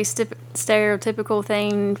very stereotypical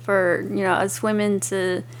thing for, us women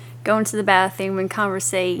to go into the bathroom and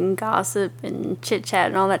conversate and gossip and chit chat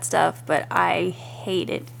and all that stuff, but I hate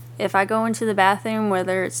it. If I go into the bathroom,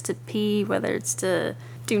 whether it's to pee, whether it's to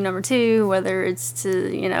do number two, whether it's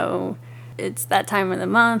to, it's that time of the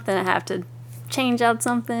month and I have to change out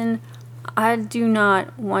something, I do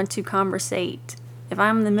not want to conversate. If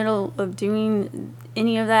I'm in the middle of doing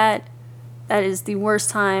any of that, that is the worst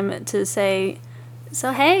time to say,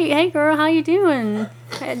 so hey girl, how you doing?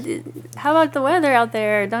 How about the weather out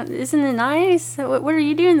there? Isn't it nice? What are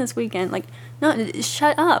you doing this weekend? Like, no,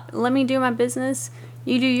 shut up. Let me do my business.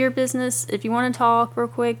 You do your business. If you want to talk real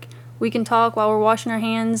quick, we can talk while we're washing our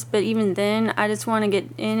hands. But even then, I just want to get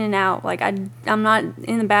in and out. Like, I'm not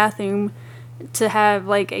in the bathroom to have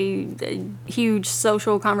like a huge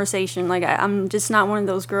social conversation. Like, I'm just not one of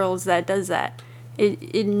those girls that does that.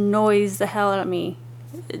 It annoys the hell out of me,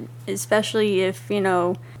 especially if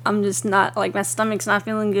I'm just not, like, my stomach's not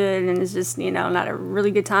feeling good and it's just not a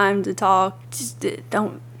really good time to talk. Just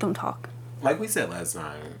don't talk. Like we said last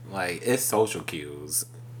time, like, it's social cues.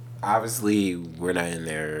 Obviously, we're not in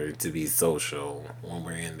there to be social when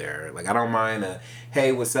we're in there. Like, I don't mind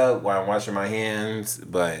hey, what's up, while I'm washing my hands,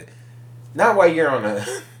 but not while you're on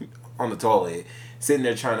the on the toilet, sitting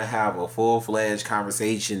there trying to have a full-fledged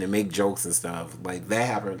conversation and make jokes and stuff. Like, that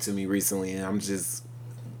happened to me recently, and I'm just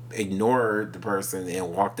ignored the person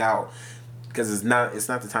and walked out because it's not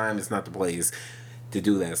the time, it's not the place to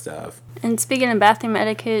do that stuff. And speaking of bathroom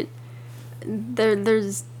etiquette,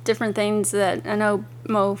 there's different things that I know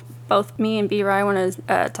both me and B-Ry want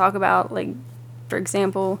to talk about. Like, for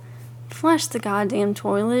example, flush the goddamn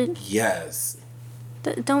toilet. Yes.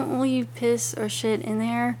 Don't leave piss or shit in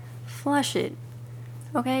there. Flush it.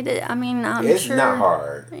 Okay? I mean, I'm it's sure... It's not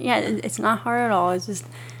hard. Yeah, it's not hard at all. It's just,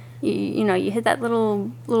 you hit that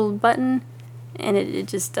little button, and it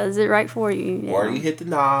just does it right for you. Or you hit the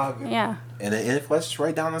knob. Yeah. And it flushes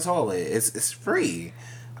right down the toilet. It's free.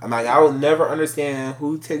 I'm like, I will never understand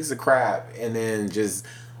who takes a crap and then just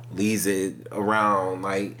leaves it around.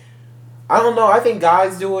 Like, I don't know. I think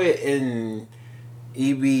guys do it, and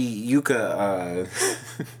EB, you could,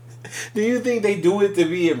 do you think they do it to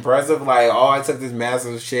be impressive? Like, oh, I took this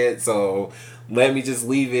massive shit, so let me just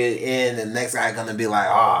leave it in. The next guy gonna be like,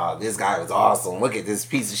 oh, this guy was awesome. Look at this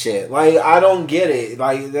piece of shit. Like, I don't get it.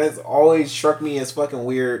 Like, that's always struck me as fucking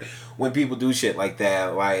weird when people do shit like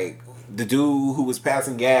that. Like, the dude who was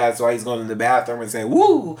passing gas while he's going to the bathroom and saying,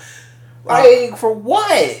 woo! Like, for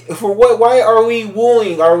what? For what? Why are we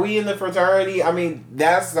wooing? Are we in the fraternity? I mean,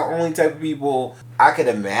 that's the only type of people I could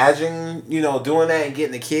imagine, doing that and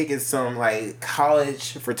getting a kick is some, like,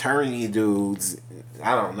 college fraternity dudes.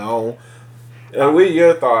 I don't know. What are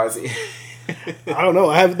your thoughts? I don't know.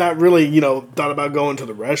 I have not really, thought about going to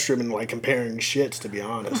the restroom and, like, comparing shits, to be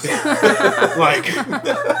honest. like,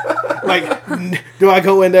 do I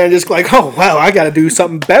go in there and just like, oh, wow, I got to do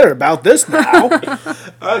something better about this now?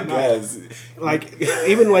 I guess. Like,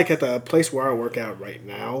 even, like, at the place where I work out right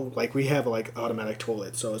now, like, we have, like, automatic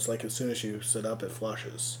toilets. So it's like as soon as you sit up, it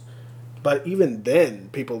flushes. But even then,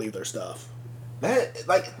 people leave their stuff. That,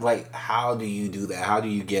 like, how do you do that? How do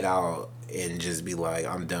you get out and just be like,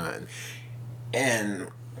 I'm done? And,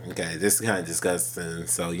 okay, this is kind of disgusting,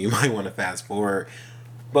 so you might want to fast forward.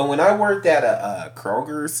 But when I worked at a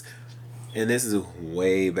Kroger's, and this is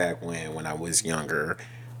way back when I was younger,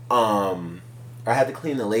 I had to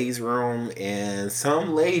clean the ladies' room, and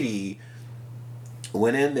some lady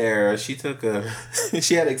went in there. She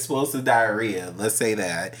she had explosive diarrhea, let's say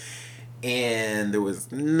that, and there was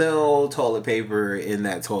no toilet paper in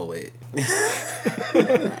that toilet.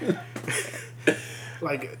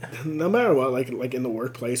 Like, no matter what, like in the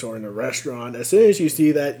workplace or in a restaurant, as soon as you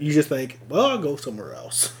see that, you just think, well, I'll go somewhere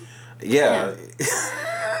else. Yeah.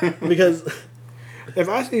 Because if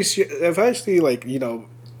I see like,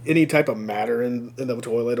 any type of matter in the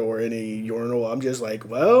toilet or any urinal, I'm just like,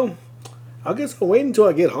 well, I guess I'll wait until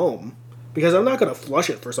I get home. Because I'm not going to flush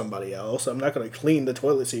it for somebody else. I'm not going to clean the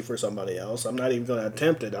toilet seat for somebody else. I'm not even going to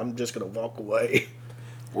attempt it. I'm just going to walk away.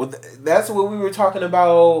 Well, that's what we were talking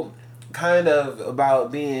about, kind of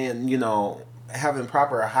about being, having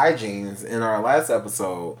proper hygienes in our last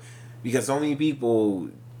episode. Because so many people,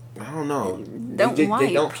 I don't know,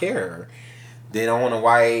 they don't care. They don't want to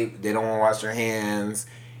wipe. They don't want to wash their hands.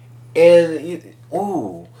 And,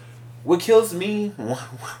 what kills me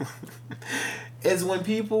is when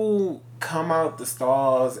people come out the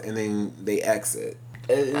stalls and then they exit.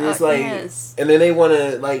 And it's like, yes. And then they want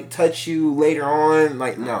to, like, touch you later on.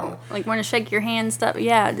 Like, no. Like, want to shake your hand stuff.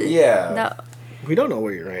 Yeah. Yeah. No. We don't know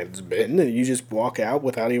where your hand's been. And you just walk out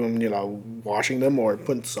without even, washing them or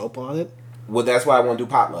putting soap on it. Well, that's why I want to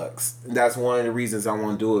do potlucks. That's one of the reasons I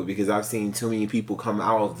want to do it, because I've seen too many people come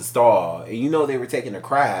out of the stall and they were taking a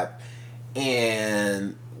crap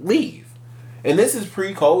and leave. And this is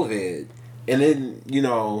pre-COVID. And then,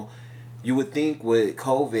 you would think with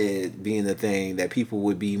COVID being the thing that people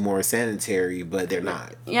would be more sanitary, but they're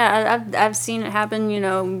not. Yeah, I've seen it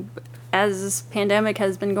happen, as this pandemic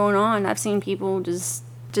has been going on. I've seen people just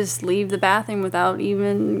leave the bathroom without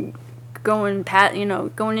even going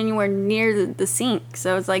anywhere near the sink.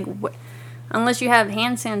 So it's like, unless you have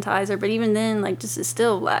hand sanitizer, but even then, like, just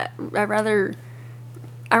still, I rather,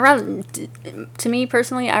 to me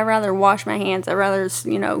personally, I rather wash my hands. I rather,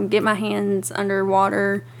 get my hands under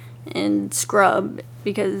water and scrub,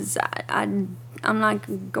 because I'm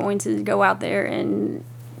not going to go out there and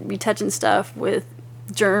be touching stuff with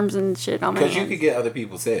germs and shit on my hands. Because you could get other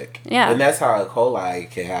people sick. Yeah. And that's how E.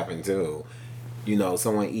 coli can happen too.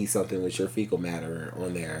 Someone eats something with your fecal matter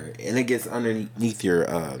on there, and it gets underneath your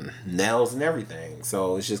nails and everything.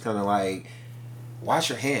 So it's just kind of like, wash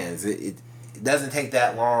your hands. It doesn't take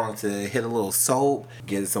that long to hit a little soap,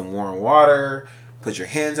 get some warm water, put your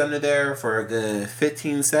hands under there for a good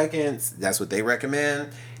 15 seconds. That's what they recommend.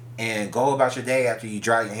 And go about your day after you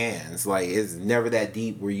dry your hands. Like, it's never that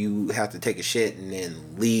deep where you have to take a shit and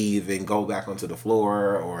then leave and go back onto the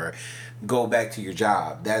floor or go back to your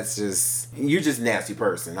job. That's just, you're just a nasty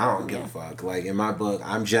person. I don't give a fuck. Like, in my book,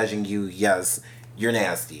 I'm judging you. Yes, you're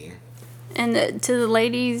nasty. And to the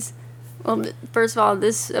ladies, well, first of all,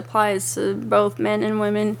 this applies to both men and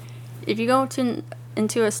women. If you go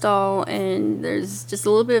into a stall and there's just a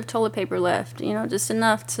little bit of toilet paper left, just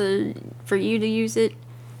enough for you to use it,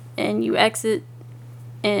 and you exit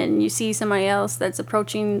and you see somebody else that's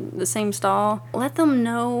approaching the same stall, let them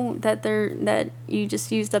know that you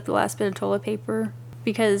just used up the last bit of toilet paper,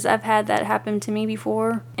 because I've had that happen to me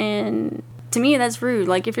before, and to me that's rude.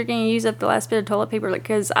 Like, if you're going to use up the last bit of toilet paper, like,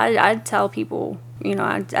 because I tell people,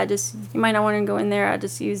 I just, you might not want to go in there, I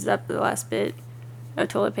just used up the last bit of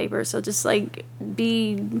toilet paper. So just, like,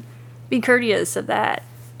 be courteous of that.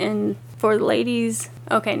 And for the ladies,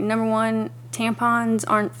 okay, number one, tampons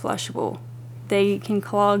aren't flushable. They can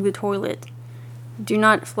clog the toilet. Do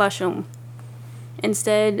not flush them.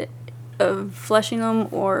 Instead of flushing them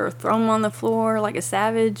or throwing them on the floor like a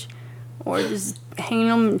savage, or just hanging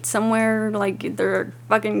them somewhere like they're a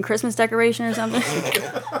fucking Christmas decoration or something.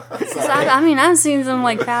 I've seen some,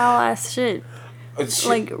 like, foul ass shit.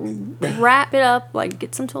 Like, wrap it up, like,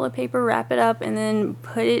 get some toilet paper, wrap it up, and then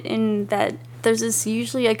put it in that. There's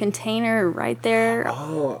usually a container right there.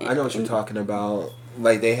 Oh, I know what you're talking about.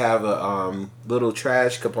 Like, they have a little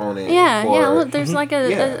trash component. Yeah. Look, there's like a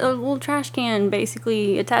little trash can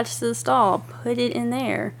basically attached to the stall. Put it in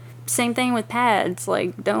there. Same thing with pads.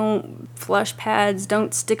 Like, don't flush pads.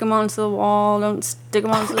 Don't stick them onto the wall. Don't stick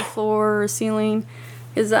them onto the floor or ceiling.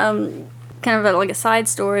 Because kind of like a side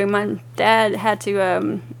story. My dad had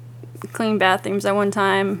to clean bathrooms at one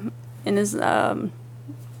time in his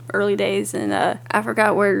early days, and I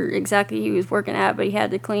forgot where exactly he was working at, but he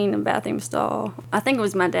had to clean a bathroom stall. I think it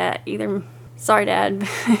was my dad. Sorry, Dad,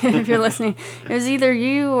 if you're listening. It was either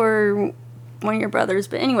you or one of your brothers.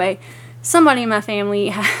 But anyway, somebody in my family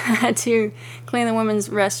had to clean the women's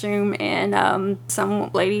restroom, and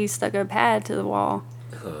some lady stuck a pad to the wall.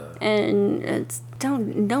 And it's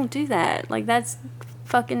don't do that. Like, that's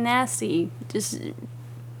fucking nasty. Just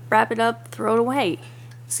wrap it up, throw it away.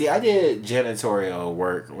 See, I did janitorial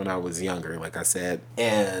work when I was younger, like I said,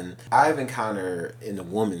 and I've encountered in the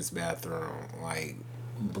woman's bathroom, like,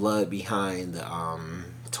 blood behind the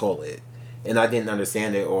toilet, and I didn't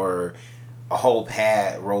understand it, or a whole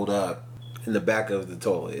pad rolled up in the back of the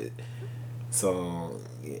toilet. So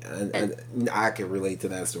I can relate to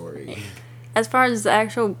that story. As far as the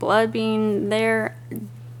actual blood being there,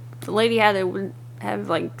 the lady had to have,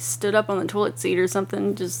 like, stood up on the toilet seat or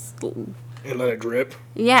something, just... And let it drip.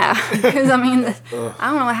 Yeah, because I don't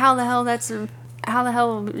know how the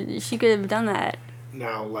hell she could have done that.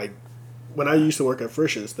 Now, like, when I used to work at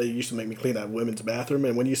Frisch's, they used to make me clean that women's bathroom,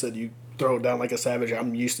 and when you said you throw it down like a savage,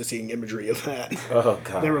 I'm used to seeing imagery of that. Oh,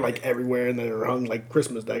 God. They were, like, everywhere, and they were hung like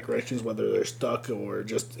Christmas decorations, whether they're stuck or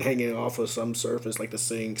just hanging off of some surface like the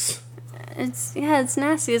sinks. It's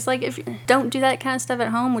nasty. It's like, if you don't do that kind of stuff at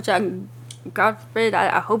home, which God forbid,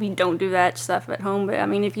 I hope you don't do that stuff at home. But I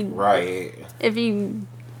mean, if you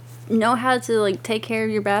know how to, like, take care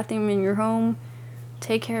of your bathroom in your home,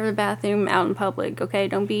 take care of the bathroom out in public. Okay,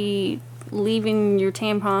 don't be leaving your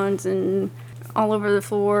tampons and all over the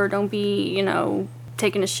floor. Don't be,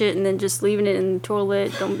 taking a shit and then just leaving it in the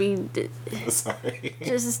toilet. Don't be. Sorry.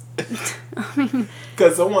 Just. I mean.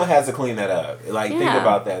 Because someone has to clean that up. Like, think Yeah.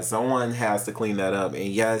 about that. Someone has to clean that up. And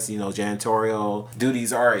yes, janitorial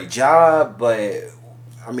duties are a job, but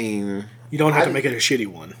I mean, You don't have to make it a shitty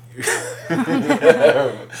one.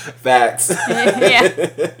 facts. Yeah.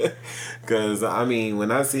 Because I mean,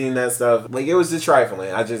 when I seen that stuff, like, it was just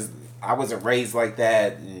trifling. I wasn't raised like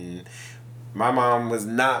that, and my mom was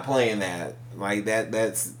not playing that. Like,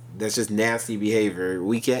 that's just nasty behavior.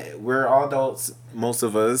 We're all adults, most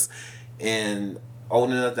of us, and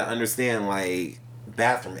old enough to understand, like,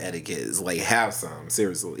 bathroom etiquette is like, have some,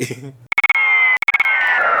 seriously.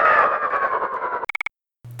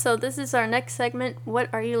 So this is our next segment. What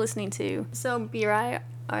are you listening to? So B-Rai,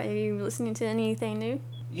 are you listening to anything new?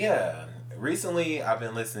 Yeah, recently I've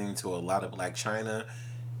been listening to a lot of Black China,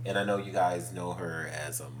 and I know you guys know her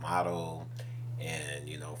as a model and,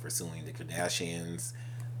 pursuing the Kardashians,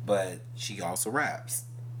 but she also raps.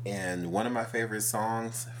 And one of my favorite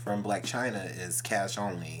songs from Black China is Cash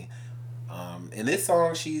Only. In this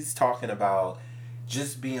song, she's talking about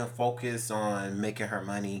just being focused on making her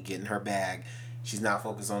money, getting her bag. She's not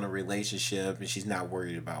focused on a relationship, and she's not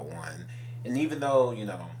worried about one. And even though,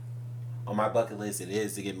 on my bucket list it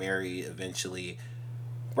is to get married eventually,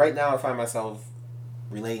 right now I find myself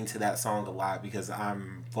relating to that song a lot because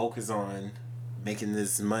I'm focused on making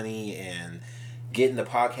this money and getting the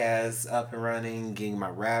podcast up and running, getting my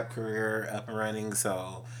rap career up and running.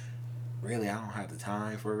 So really, I don't have the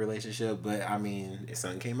time for a relationship, but I mean, if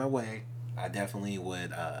something came my way, I definitely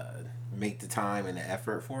would make the time and the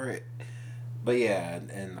effort for it. But yeah,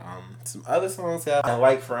 and some other songs that I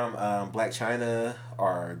like from Black China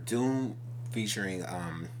are Doom featuring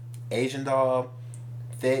Asian Doll,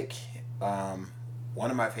 Thick. One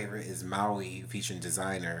of my favorite is Maui featuring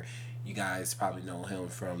Designer. You guys probably know him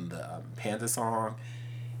from the Panda song.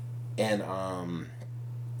 And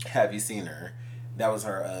Have You Seen Her? That was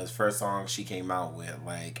her first song she came out with.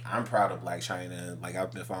 Like, I'm proud of Black China. Like,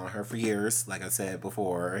 I've been following her for years, like I said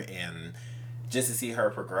before, and just to see her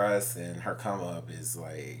progress and her come up is,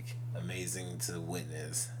 like, amazing to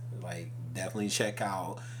witness. Like, definitely check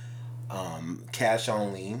out Cash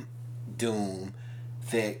Only, Doom,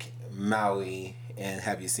 Thick, Maui, and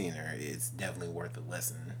Have You Seen Her? It's definitely worth a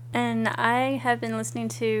listen. And I have been listening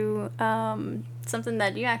to something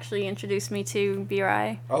that you actually introduced me to,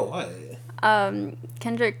 B-Rai. Oh, what?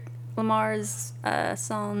 Kendrick Lamar's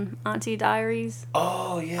song, Auntie Diaries.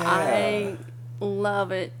 Oh, yeah. I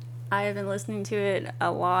love it. I have been listening to it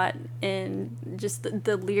a lot, and just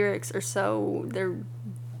the lyrics are they're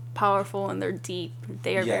powerful and they're deep.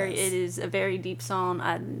 They are Yes. it is a very deep song.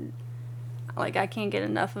 I can't get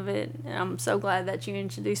enough of it, and I'm so glad that you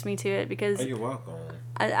introduced me to it because Oh, you're welcome.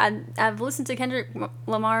 I've listened to Kendrick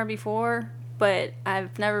Lamar before, but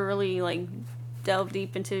I've never really delved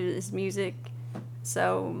deep into his music.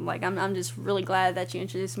 So I'm just really glad that you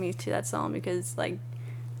introduced me to that song because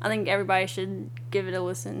I think everybody should give it a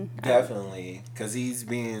listen. Definitely, because he's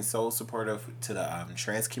being so supportive to the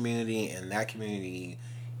trans community, and that community,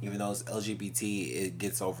 even though it's LGBT, it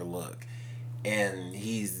gets overlooked. And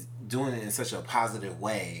he's doing it in such a positive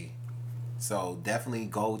way. So definitely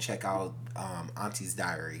go check out Auntie's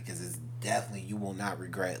Diary because it's definitely, you will not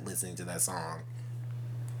regret listening to that song.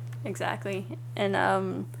 Exactly.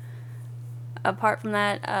 And apart from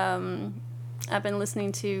that, I've been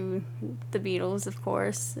listening to the Beatles, of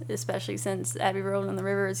course, especially since Abbey Road on the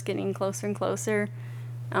River is getting closer and closer.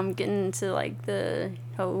 I'm getting into the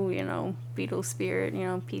whole, Beatles spirit,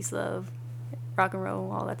 peace, love, rock and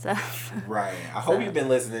roll, all that stuff. Right. I hope you've been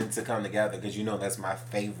listening to Come Together because that's my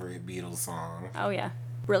favorite Beatles song. Oh, yeah.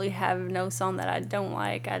 Really have no song that I don't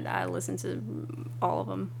like. I listen to all of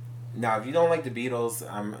them. Now, if you don't like the Beatles,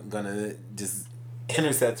 I'm going to just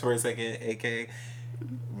intercept for a second, AK.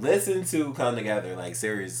 Listen to Come Together,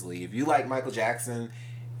 seriously. If you like Michael Jackson,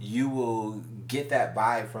 you will get that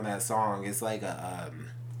vibe from that song. It's like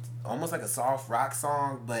almost like a soft rock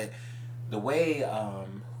song, but the way,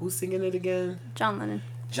 who's singing it again? John Lennon.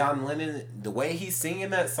 John Lennon, the way he's singing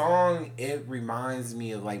that song, it reminds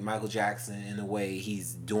me of Michael Jackson in the way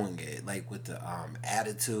he's doing it, with the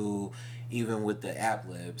attitude, even with the ad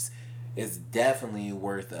libs. It's definitely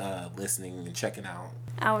worth listening and checking out.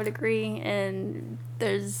 I would agree, and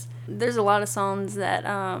there's a lot of songs that,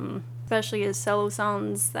 especially as solo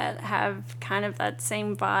songs, that have kind of that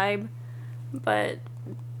same vibe, but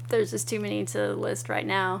there's just too many to list right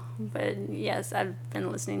now. But yes, I've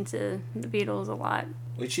been listening to the Beatles a lot.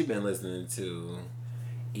 What you been listening to?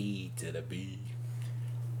 E to the B.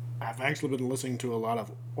 I've actually been listening to a lot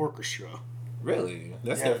of orchestra. Really?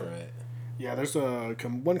 That's different. Yeah, there's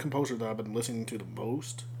one composer that I've been listening to the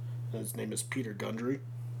most. His name is Peter Gundry.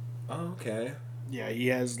 Oh, okay. Yeah, he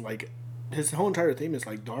has his whole entire theme is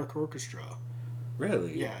like dark orchestra.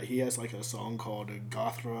 Really? Yeah, he has like a song called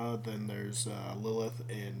Gothra. Then there's Lilith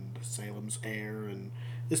and Salem's Air, and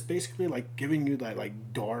it's basically like giving you that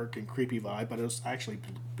like dark and creepy vibe, but it's actually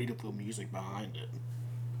beautiful music behind it.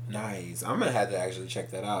 Nice. I'm gonna have to actually check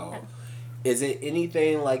that out. Is it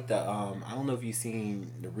anything like the I don't know if you've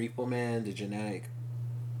seen the Repo Man, the Genetic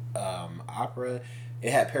opera.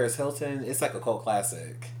 It had Paris Hilton. It's like a cult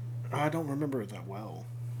classic. I don't remember it that well.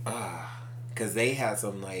 Because they had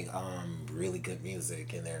some like really good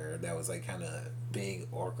music in there that was like kind of big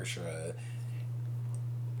orchestra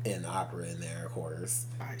and opera in there, of course.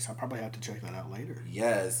 Nice. I'll probably have to check that out later.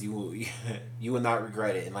 Yes, you will. You will not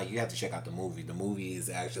regret it, and like you have to check out the movie. The movie is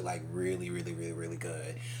actually like really, really, really, really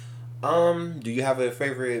good. Do you have a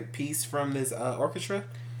favorite piece from this orchestra?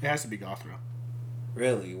 It has to be Gothra.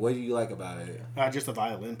 Really, what do you like about it? Just the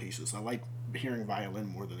violin pieces. I like hearing violin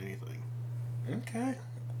more than anything. Okay.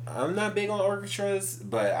 I'm not big on orchestras,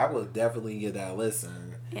 but I will definitely give that a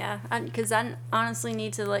listen. Yeah, because I honestly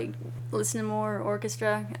need to like listen to more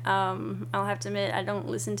orchestra. I'll have to admit I don't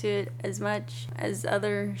listen to it as much as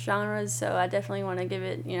other genres, so I definitely want to give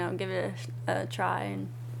it a try. And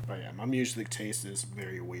But yeah, my music taste is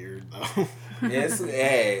very weird though.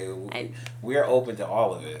 We're open to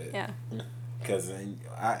all of it. Yeah. Because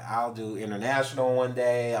I'll do international one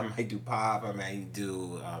day. I might do pop. I might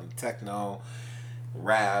do techno,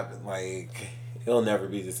 rap. Like, it'll never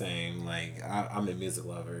be the same. Like, I'm a music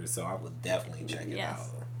lover, so I would definitely check it out.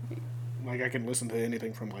 Like, I can listen to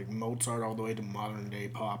anything from, like, Mozart all the way to modern day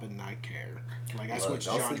pop and not care. Like, I switch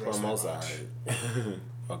don't genres sleep on Mozart.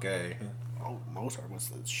 Okay. Oh, Mozart was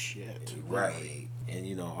the shit. Right. And,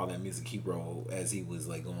 you know, all that music he wrote as he was,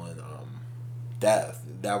 like, on Death.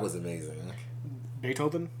 That was amazing.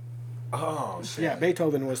 Beethoven? Oh, shit. Yeah,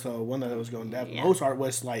 Beethoven was the one that was going deaf. Yeah. Mozart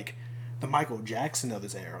was, like, the Michael Jackson of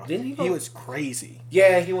his era. Didn't he go? He was crazy.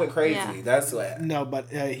 Yeah, he went crazy. Yeah. That's what. No, but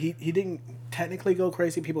he didn't technically go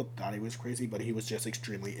crazy. People thought he was crazy, but he was just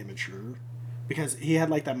extremely immature. Because he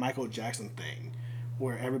had, like, that Michael Jackson thing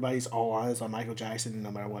where everybody's all eyes on Michael Jackson, and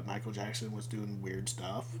no matter what, Michael Jackson was doing weird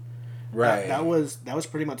stuff. Right. That was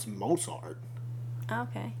pretty much Mozart.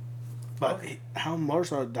 Okay. But how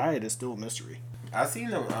Mozart died is still a mystery. I seen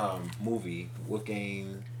the movie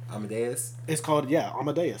Wolfgang Amadeus. It's called,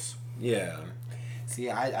 Amadeus. Yeah.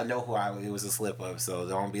 See, I know it was a slip up, so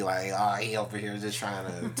don't be like, oh, he over here just trying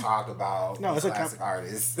to talk about No, it's a classic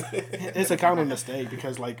artists. It's a common mistake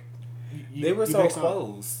because, like, they were so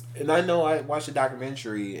close. And I know I watched a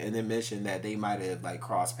documentary and it mentioned that they might have, like,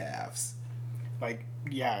 crossed paths. Like,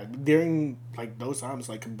 yeah, during, like, those times,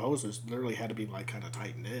 like, composers literally had to be, like, kind of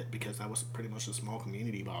tight-knit because that was pretty much a small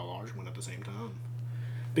community by a large one at the same time.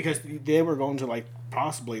 Because they were going to, like,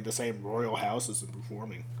 possibly the same royal houses and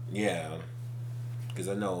performing. Yeah. Because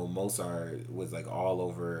I know Mozart was, like, all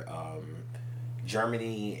over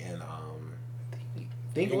Germany and I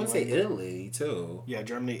think I want to say Italy, too. Yeah,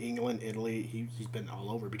 Germany, England, Italy. He's been all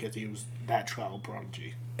over because he was that child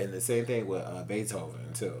prodigy. And the same thing with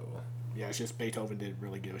Beethoven, too. Yeah, it's just Beethoven didn't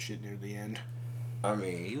really give a shit near the end. I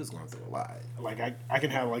mean, he was going through a lot. Like, I can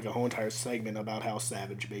have, like, a whole entire segment about how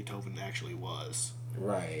savage Beethoven actually was.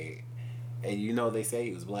 Right. And you know they say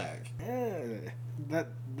he was black.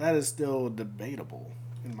 That is still debatable,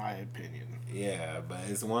 in my opinion. Yeah, but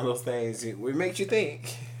it's one of those things it makes you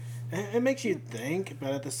think. It makes you think,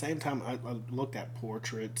 but at the same time, I looked at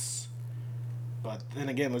portraits. But then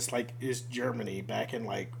again, it's Germany back in,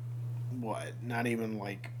 like, what? Not even,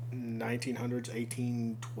 like, 1900s,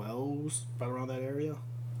 1812s, right around that area.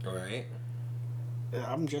 Right.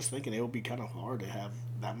 I'm just thinking it would be kind of hard to have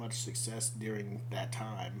that much success during that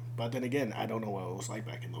time. But then again, I don't know what it was like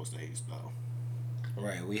back in those days, though.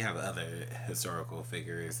 Right. We have other historical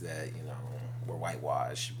figures that, you know, were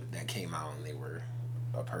whitewashed that came out and they were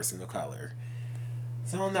a person of color.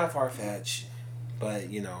 So not far-fetched. But,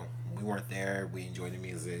 you know, we weren't there. We enjoyed the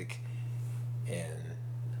music. And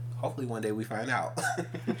hopefully one day we find out.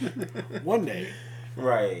 One day.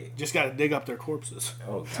 Right. Just got to dig up their corpses.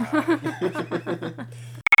 Oh, God.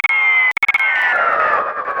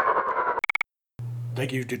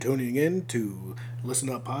 Thank you for tuning in to Listen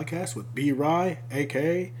Up Podcast with B. Rye,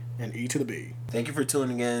 A.K., and E to the B. Thank you for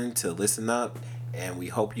tuning in to Listen Up, and we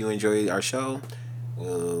hope you enjoyed our show.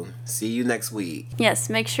 We'll see you next week. Yes,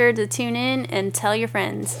 make sure to tune in and tell your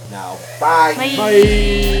friends. Now, bye. Bye.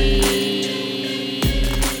 Bye.